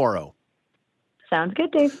to you tomorrow. Sounds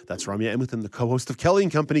good, Dave. That's Ramya Amuthan, the co-host of Kelly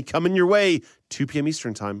and Company, coming your way, 2 p.m.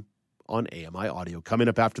 Eastern Time on AMI Audio. Coming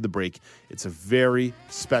up after the break, it's a very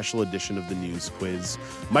special edition of the News Quiz.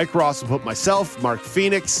 Mike Ross will put myself, Mark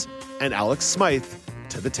Phoenix, and Alex Smythe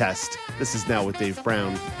to the test. This is Now with Dave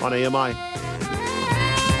Brown on AMI.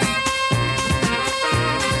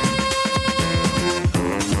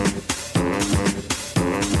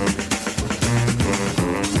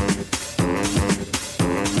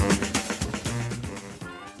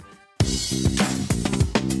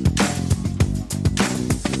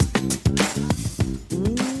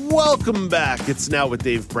 Welcome back. It's Now with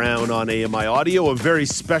Dave Brown on AMI Audio, a very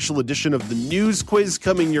special edition of the News Quiz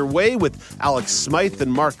coming your way with Alex Smythe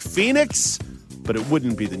and Mark Phoenix. But it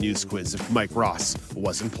wouldn't be the News Quiz if Mike Ross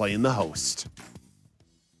wasn't playing the host.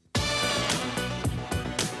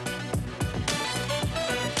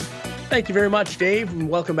 Thank you very much, Dave, and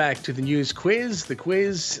welcome back to the News Quiz. The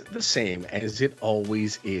quiz, the same as it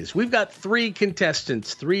always is. We've got 3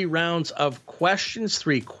 contestants, 3 rounds of questions,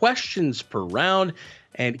 3 questions per round,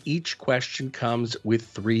 and each question comes with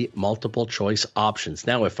 3 multiple choice options.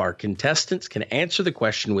 Now, if our contestants can answer the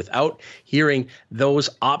question without hearing those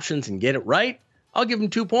options and get it right, I'll give them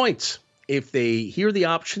 2 points. If they hear the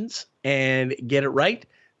options and get it right,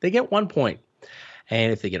 they get 1 point.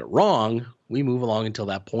 And if they get it wrong, we move along until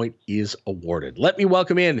that point is awarded. Let me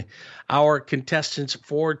welcome in our contestants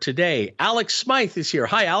for today. Alex Smythe is here.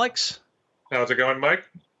 Hi, Alex. How's it going, Mike?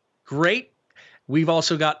 Great. We've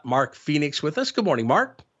also got Mark Phoenix with us. Good morning,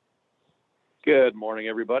 Mark. Good morning,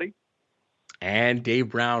 everybody. And Dave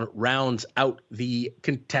Brown rounds out the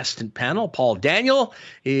contestant panel. Paul Daniel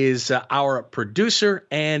is our producer,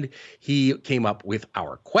 and he came up with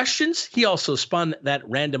our questions. He also spun that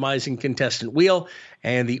randomizing contestant wheel,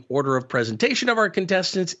 and the order of presentation of our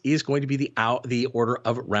contestants is going to be the order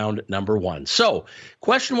of round number 1. So,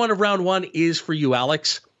 question 1 of round 1 is for you,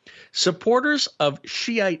 Alex. Supporters of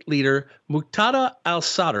Shiite leader Muqtada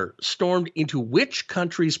al-Sadr stormed into which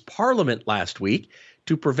country's parliament last week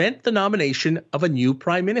to prevent the nomination of a new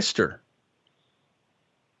prime minister?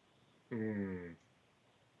 I'm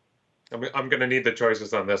going to need the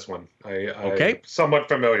choices on this one. Okay. I'm somewhat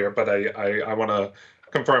familiar, but I want to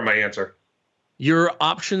confirm my answer. Your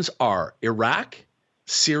options are Iraq,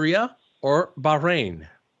 Syria, or Bahrain.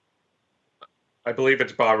 I believe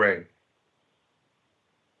it's Bahrain.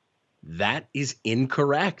 That is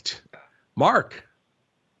incorrect. Mark.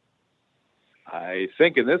 I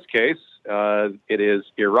think in this case, it is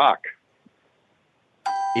Iraq.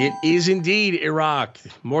 It is indeed Iraq.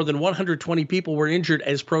 More than 120 people were injured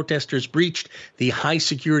as protesters breached the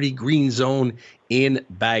high-security green zone in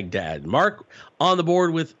Baghdad. Mark, on the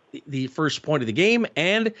board with the first point of the game.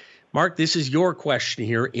 And, Mark, this is your question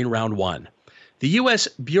here in round 1. The U.S.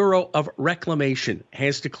 Bureau of Reclamation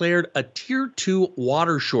has declared a Tier 2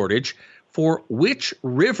 water shortage for which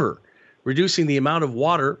river, reducing the amount of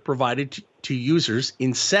water provided to users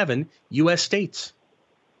in 7 U.S. states?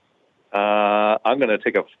 I'm going to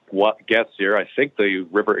take a guess here. I think the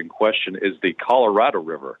river in question is the Colorado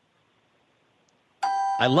River.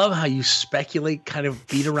 I love how you speculate, kind of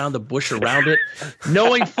beat around the bush around it,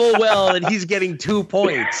 knowing full well that he's getting 2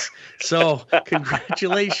 points. So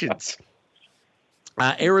congratulations.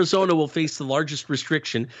 Arizona will face the largest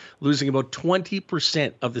restriction, losing about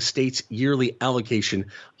 20% of the state's yearly allocation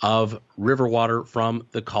of river water from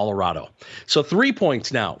the Colorado. So 3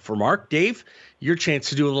 points now for Mark. Dave, your chance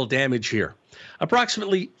to do a little damage here.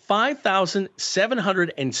 Approximately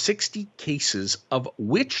 5,760 cases of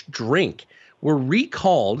which drink were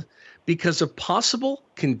recalled because of possible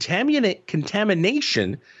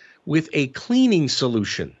contamination with a cleaning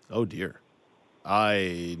solution? Oh, dear.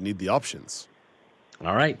 I need the options.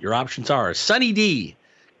 All right, your options are Sunny D,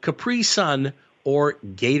 Capri Sun, or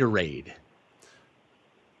Gatorade.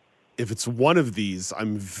 If it's one of these,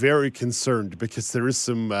 I'm very concerned because there is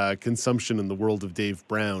some consumption in the world of Dave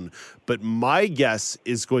Brown. But my guess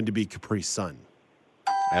is going to be Capri Sun.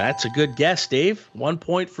 That's a good guess, Dave. 1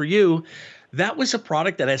 point for you. That was a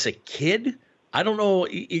product that as a kid, I don't know,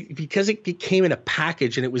 because it came in a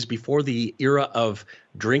package and it was before the era of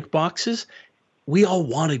drink boxes, we all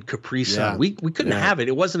wanted Capri Sun. Yeah. We couldn't have it.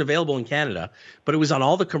 It wasn't available in Canada, but it was on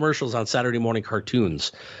all the commercials on Saturday morning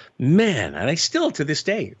cartoons. Man, and I still, to this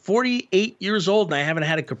day, 48 years old, and I haven't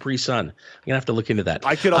had a Capri Sun. I'm going to have to look into that.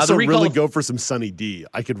 I could also really go for some Sunny D.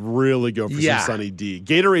 I could really go for some Sunny D.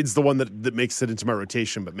 Gatorade's the one that makes it into my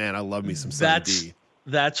rotation, but man, I love me some Sunny D.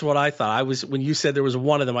 That's what I thought. When you said there was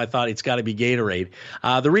one of them, I thought it's got to be Gatorade.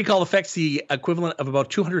 The recall affects the equivalent of about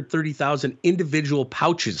 230,000 individual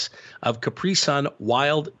pouches of Capri Sun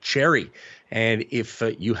Wild Cherry. And if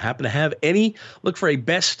you happen to have any, look for a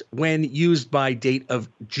best when used by date of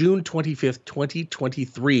June 25th,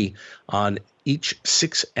 2023 on each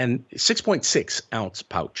 6.6 ounce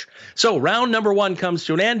pouch. So round number 1 comes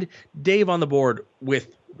to an end. Dave on the board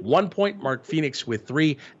with 1 point, Mark Phoenix with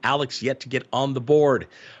 3, Alex yet to get on the board.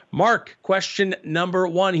 Mark, question number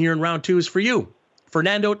 1 here in round 2 is for you.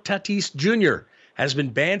 Fernando Tatis Jr. has been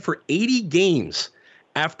banned for 80 games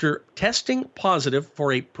after testing positive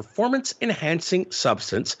for a performance-enhancing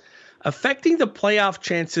substance affecting the playoff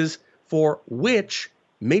chances for which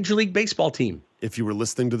Major League Baseball team? If you were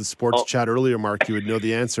listening to the sports chat earlier, Mark, you would know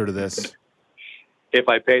the answer to this. If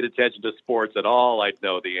I paid attention to sports at all, I'd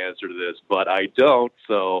know the answer to this, but I don't,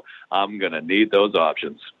 so I'm going to need those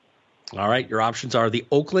options. All right, your options are the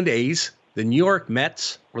Oakland A's, the New York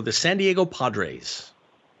Mets, or the San Diego Padres.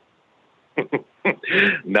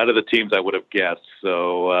 None of the teams I would have guessed,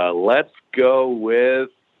 so let's go with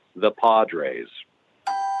the Padres.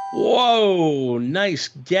 Whoa, nice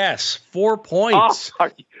guess. 4 points. Oh,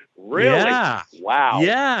 really? Yeah. Wow.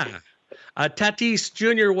 Yeah. Tatis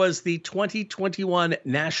Jr. was the 2021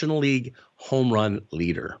 National League home run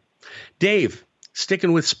leader. Dave,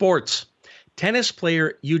 sticking with sports, tennis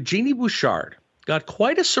player Eugenie Bouchard got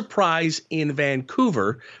quite a surprise in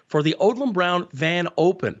Vancouver for the Odlum Brown Van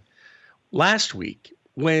Open last week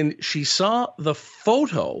when she saw the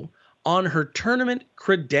photo on her tournament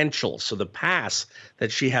credentials, so the pass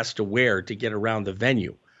that she has to wear to get around the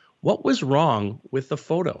venue. What was wrong with the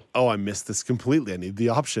photo? Oh, I missed this completely. I need the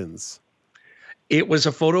options. It was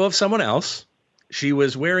a photo of someone else. She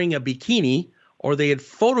was wearing a bikini, or they had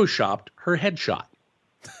photoshopped her headshot.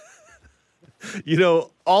 You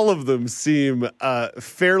know, all of them seem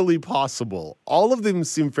fairly possible.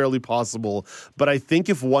 But I think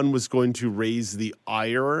if one was going to raise the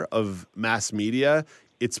ire of mass media,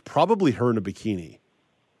 it's probably her in a bikini.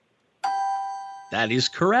 That is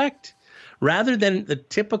correct. Rather than the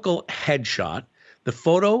typical headshot, the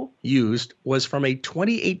photo used was from a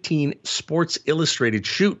 2018 Sports Illustrated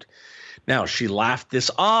shoot. Now, she laughed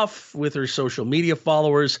this off with her social media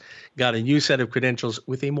followers, got a new set of credentials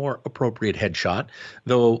with a more appropriate headshot,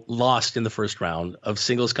 though lost in the first round of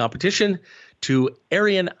singles competition to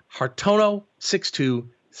Ariane Hartono, 6-2,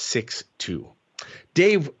 6-2.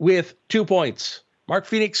 Dave with 2 points. Mark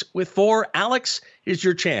Phoenix with 4. Alex, here's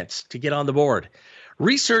your chance to get on the board.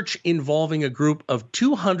 Research involving a group of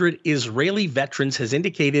 200 Israeli veterans has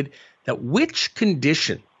indicated that which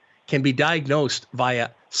condition can be diagnosed via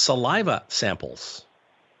saliva samples?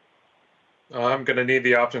 I'm going to need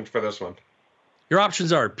the options for this one. Your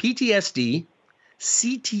options are PTSD,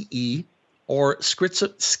 CTE, or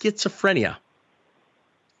schizophrenia.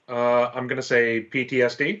 I'm going to say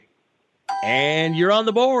PTSD. And you're on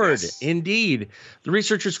the board. Yes. Indeed. The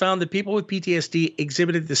researchers found that people with PTSD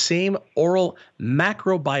exhibited the same oral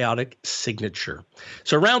macrobiotic signature.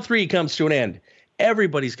 So round 3 comes to an end.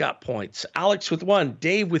 Everybody's got points. Alex with 1,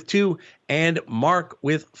 Dave with 2, and Mark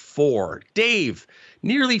with 4. Dave,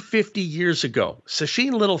 nearly 50 years ago,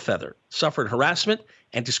 Sacheen Littlefeather suffered harassment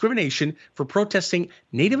and discrimination for protesting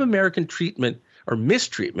Native American treatment or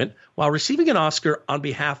mistreatment while receiving an Oscar on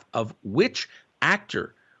behalf of which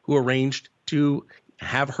actor who arranged to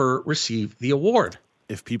have her receive the award?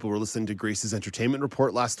 If people were listening to Grace's Entertainment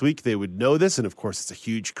Report last week, they would know this, and of course, it's a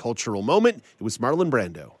huge cultural moment. It was Marlon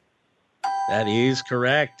Brando. That is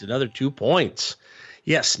correct. Another 2 points.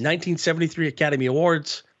 Yes, 1973 Academy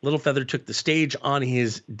Awards. Littlefeather took the stage on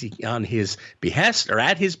his behest, or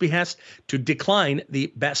at his behest, to decline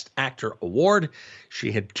the Best Actor award.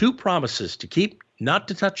 She had 2 promises to keep: not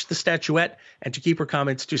to touch the statuette and to keep her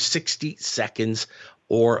comments to 60 seconds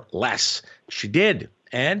or less. She did,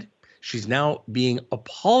 and she's now being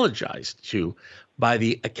apologized to by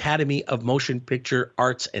the Academy of Motion Picture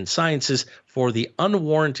Arts and Sciences for the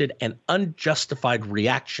unwarranted and unjustified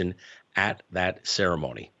reaction at that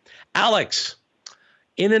ceremony. Alex,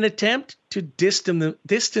 in an attempt to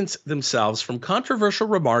distance themselves from controversial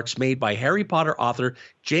remarks made by Harry Potter author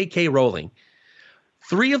J.K. Rowling,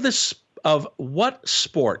 3 of what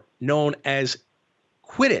sport known as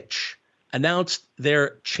Quidditch announced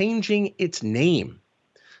they're changing its name.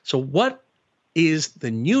 So what is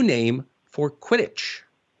the new name for Quidditch?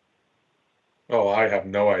 Oh, I have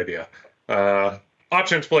no idea.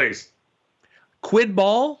 Options, please. Quid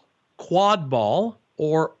ball, quad ball,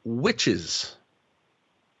 or witches?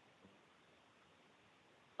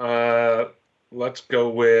 Let's go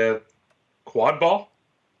with quad ball.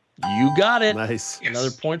 You got it. Nice.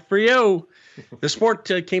 Another point for you. The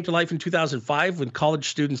sport came to life in 2005 when college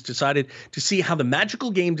students decided to see how the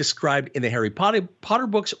magical game described in the Harry Potter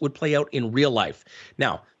books would play out in real life.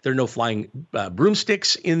 Now, there are no flying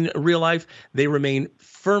broomsticks in real life. They remain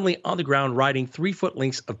firmly on the ground riding 3-foot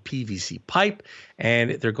lengths of PVC pipe,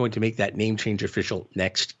 and they're going to make that name change official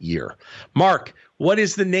next year. Mark, what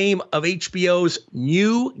is the name of HBO's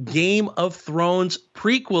new Game of Thrones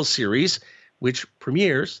prequel series, which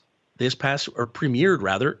premiered this past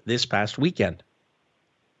weekend?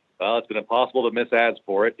 Well, it's been impossible to miss ads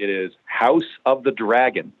for it. It is House of the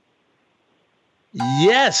Dragon.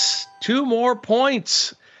 Yes, 2 more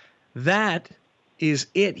points. That is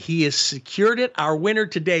it. He has secured it. Our winner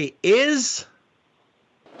today is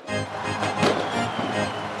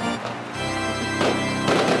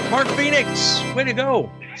Mark Phoenix. Way to go.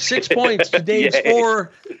 6 points to Dave's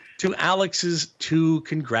 4. To Alex's 2,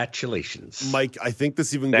 congratulations, Mike. I think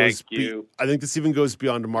this even goes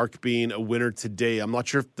beyond Mark being a winner today. I'm not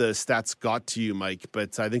sure if the stats got to you, Mike,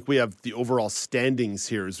 but I think we have the overall standings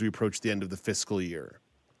here as we approach the end of the fiscal year.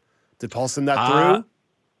 Did Paul send that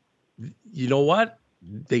through? You know what?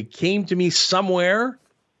 They came to me somewhere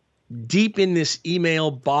deep in this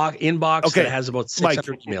email inbox that has about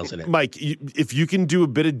 600 emails in it. Mike, if you can do a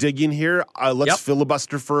bit of digging here, let's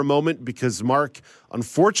filibuster for a moment, because Mark,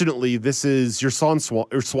 unfortunately, this is your swan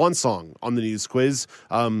song on the news quiz.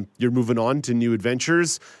 You're moving on to new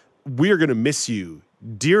adventures. We are going to miss you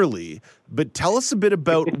dearly, but tell us a bit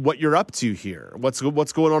about what you're up to here. What's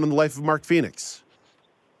going on in the life of Mark Phoenix?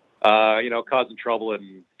 Causing trouble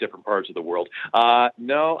in different parts of the world.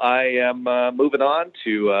 No, I am moving on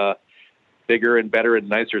to bigger and better and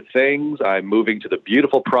nicer things. I'm moving to the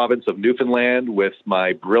beautiful province of Newfoundland with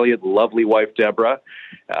my brilliant, lovely wife, Deborah.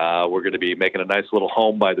 We're going to be making a nice little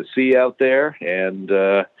home by the sea out there. And,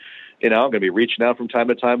 I'm going to be reaching out from time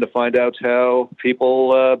to time to find out how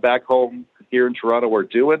people back home here in Toronto are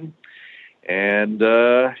doing. And,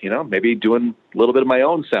 maybe doing a little bit of my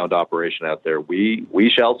own sound operation out there.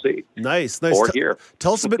 We shall see. Nice. Or here.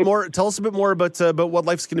 Tell us a bit more. Tell us a bit more about what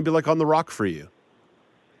life's going to be like on the Rock for you.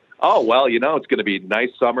 Oh, well, it's going to be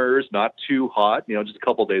nice summers, not too hot, just a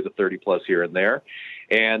couple of days of 30 plus here and there,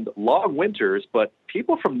 and long winters. But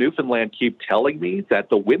people from Newfoundland keep telling me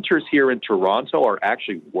that the winters here in Toronto are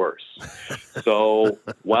actually worse. So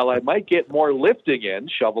while I might get more lifting in,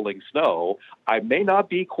 shoveling snow, I may not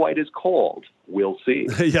be quite as cold. We'll see.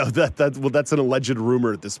 Yeah, that's an alleged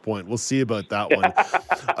rumor at this point. We'll see about that one.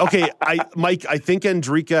 Okay, Mike, I think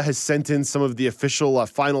Andrika has sent in some of the official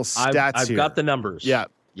final stats. I've got the numbers.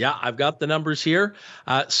 Yeah, I've got the numbers here.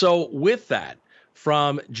 So with that,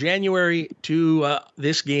 from January to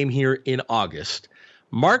this game here in August,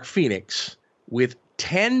 Mark Phoenix with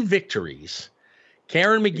 10 victories,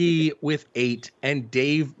 Karen McGee with 8, and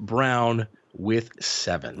Dave Brown with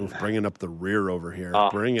 7. Oof, bringing up the rear over here,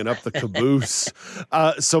 bringing up the caboose.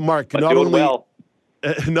 So Mark, not only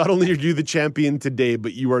are you the champion today,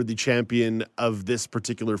 but you are the champion of this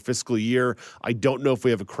particular fiscal year. I don't know if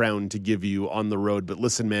we have a crown to give you on the road, but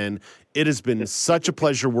listen, man, it has been such a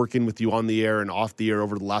pleasure working with you on the air and off the air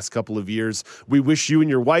over the last couple of years. We wish you and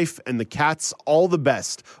your wife and the cats all the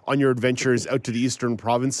best on your adventures out to the eastern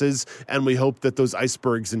provinces, and we hope that those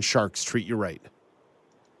icebergs and sharks treat you right.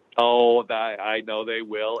 Oh, I know they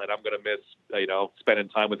will, and I'm going to miss, spending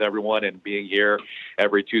time with everyone and being here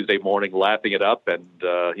every Tuesday morning, laughing it up and,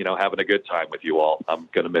 having a good time with you all. I'm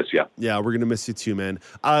going to miss you. Yeah, we're going to miss you too, man.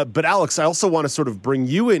 But Alex, I also want to sort of bring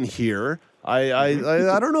you in here.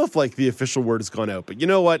 I don't know if the official word has gone out, but you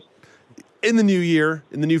know what? In the new year,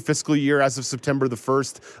 in the new fiscal year, as of September the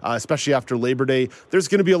 1st, especially after Labor Day, there's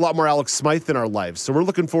going to be a lot more Alex Smythe in our lives. So we're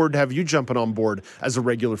looking forward to have you jumping on board as a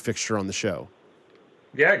regular fixture on the show.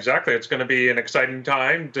 Yeah, exactly. It's going to be an exciting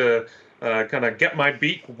time to kind of get my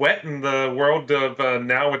beak wet in the world of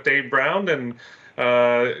Now with Dave Brown and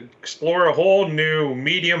explore a whole new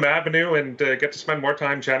medium avenue and get to spend more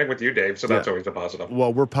time chatting with you, Dave. So that's always a positive.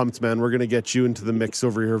 Well, we're pumped, man. We're going to get you into the mix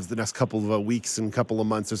over here over the next couple of weeks and couple of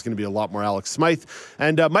months. There's going to be a lot more Alex Smythe.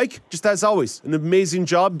 And Mike, just as always, an amazing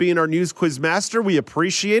job being our news quiz master. We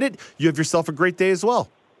appreciate it. You have yourself a great day as well.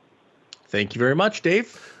 Thank you very much,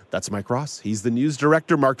 Dave. That's Mike Ross. He's the news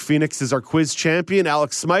director. Mark Phoenix is our quiz champion.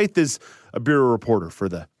 Alex Smythe is a bureau reporter for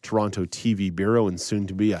the Toronto TV Bureau and soon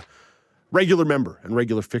to be a regular member and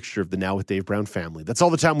regular fixture of the Now with Dave Brown family. That's all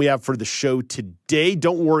the time we have for the show today.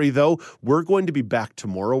 Don't worry, though. We're going to be back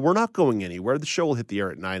tomorrow. We're not going anywhere. The show will hit the air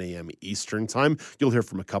at 9 a.m. Eastern Time. You'll hear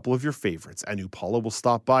from a couple of your favorites. Anu Paula will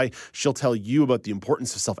stop by. She'll tell you about the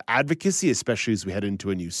importance of self-advocacy, especially as we head into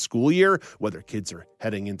a new school year, whether kids are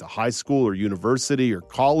heading into high school or university or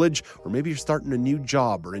college, or maybe you're starting a new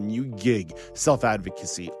job or a new gig.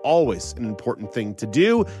 Self-advocacy, always an important thing to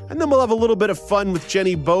do. And then we'll have a little bit of fun with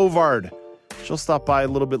Jenny Bovard. She'll stop by a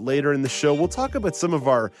little bit later in the show. We'll talk about some of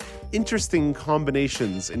our interesting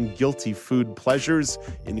combinations and guilty food pleasures,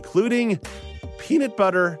 including peanut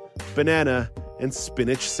butter, banana, and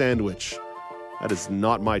spinach sandwich. That is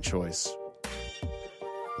not my choice.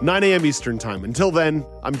 9 a.m. Eastern Time. Until then,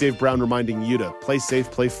 I'm Dave Brown reminding you to play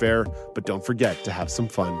safe, play fair, but don't forget to have some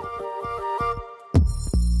fun.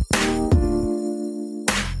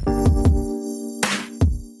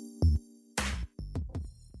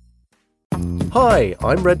 Hi,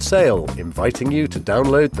 I'm Red Sail, inviting you to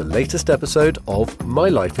download the latest episode of My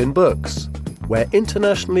Life in Books, where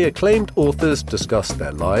internationally acclaimed authors discuss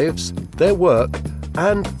their lives, their work,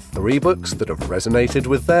 and 3 books that have resonated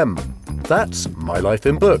with them. That's My Life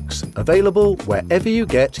in Books, available wherever you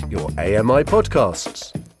get your AMI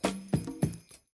podcasts.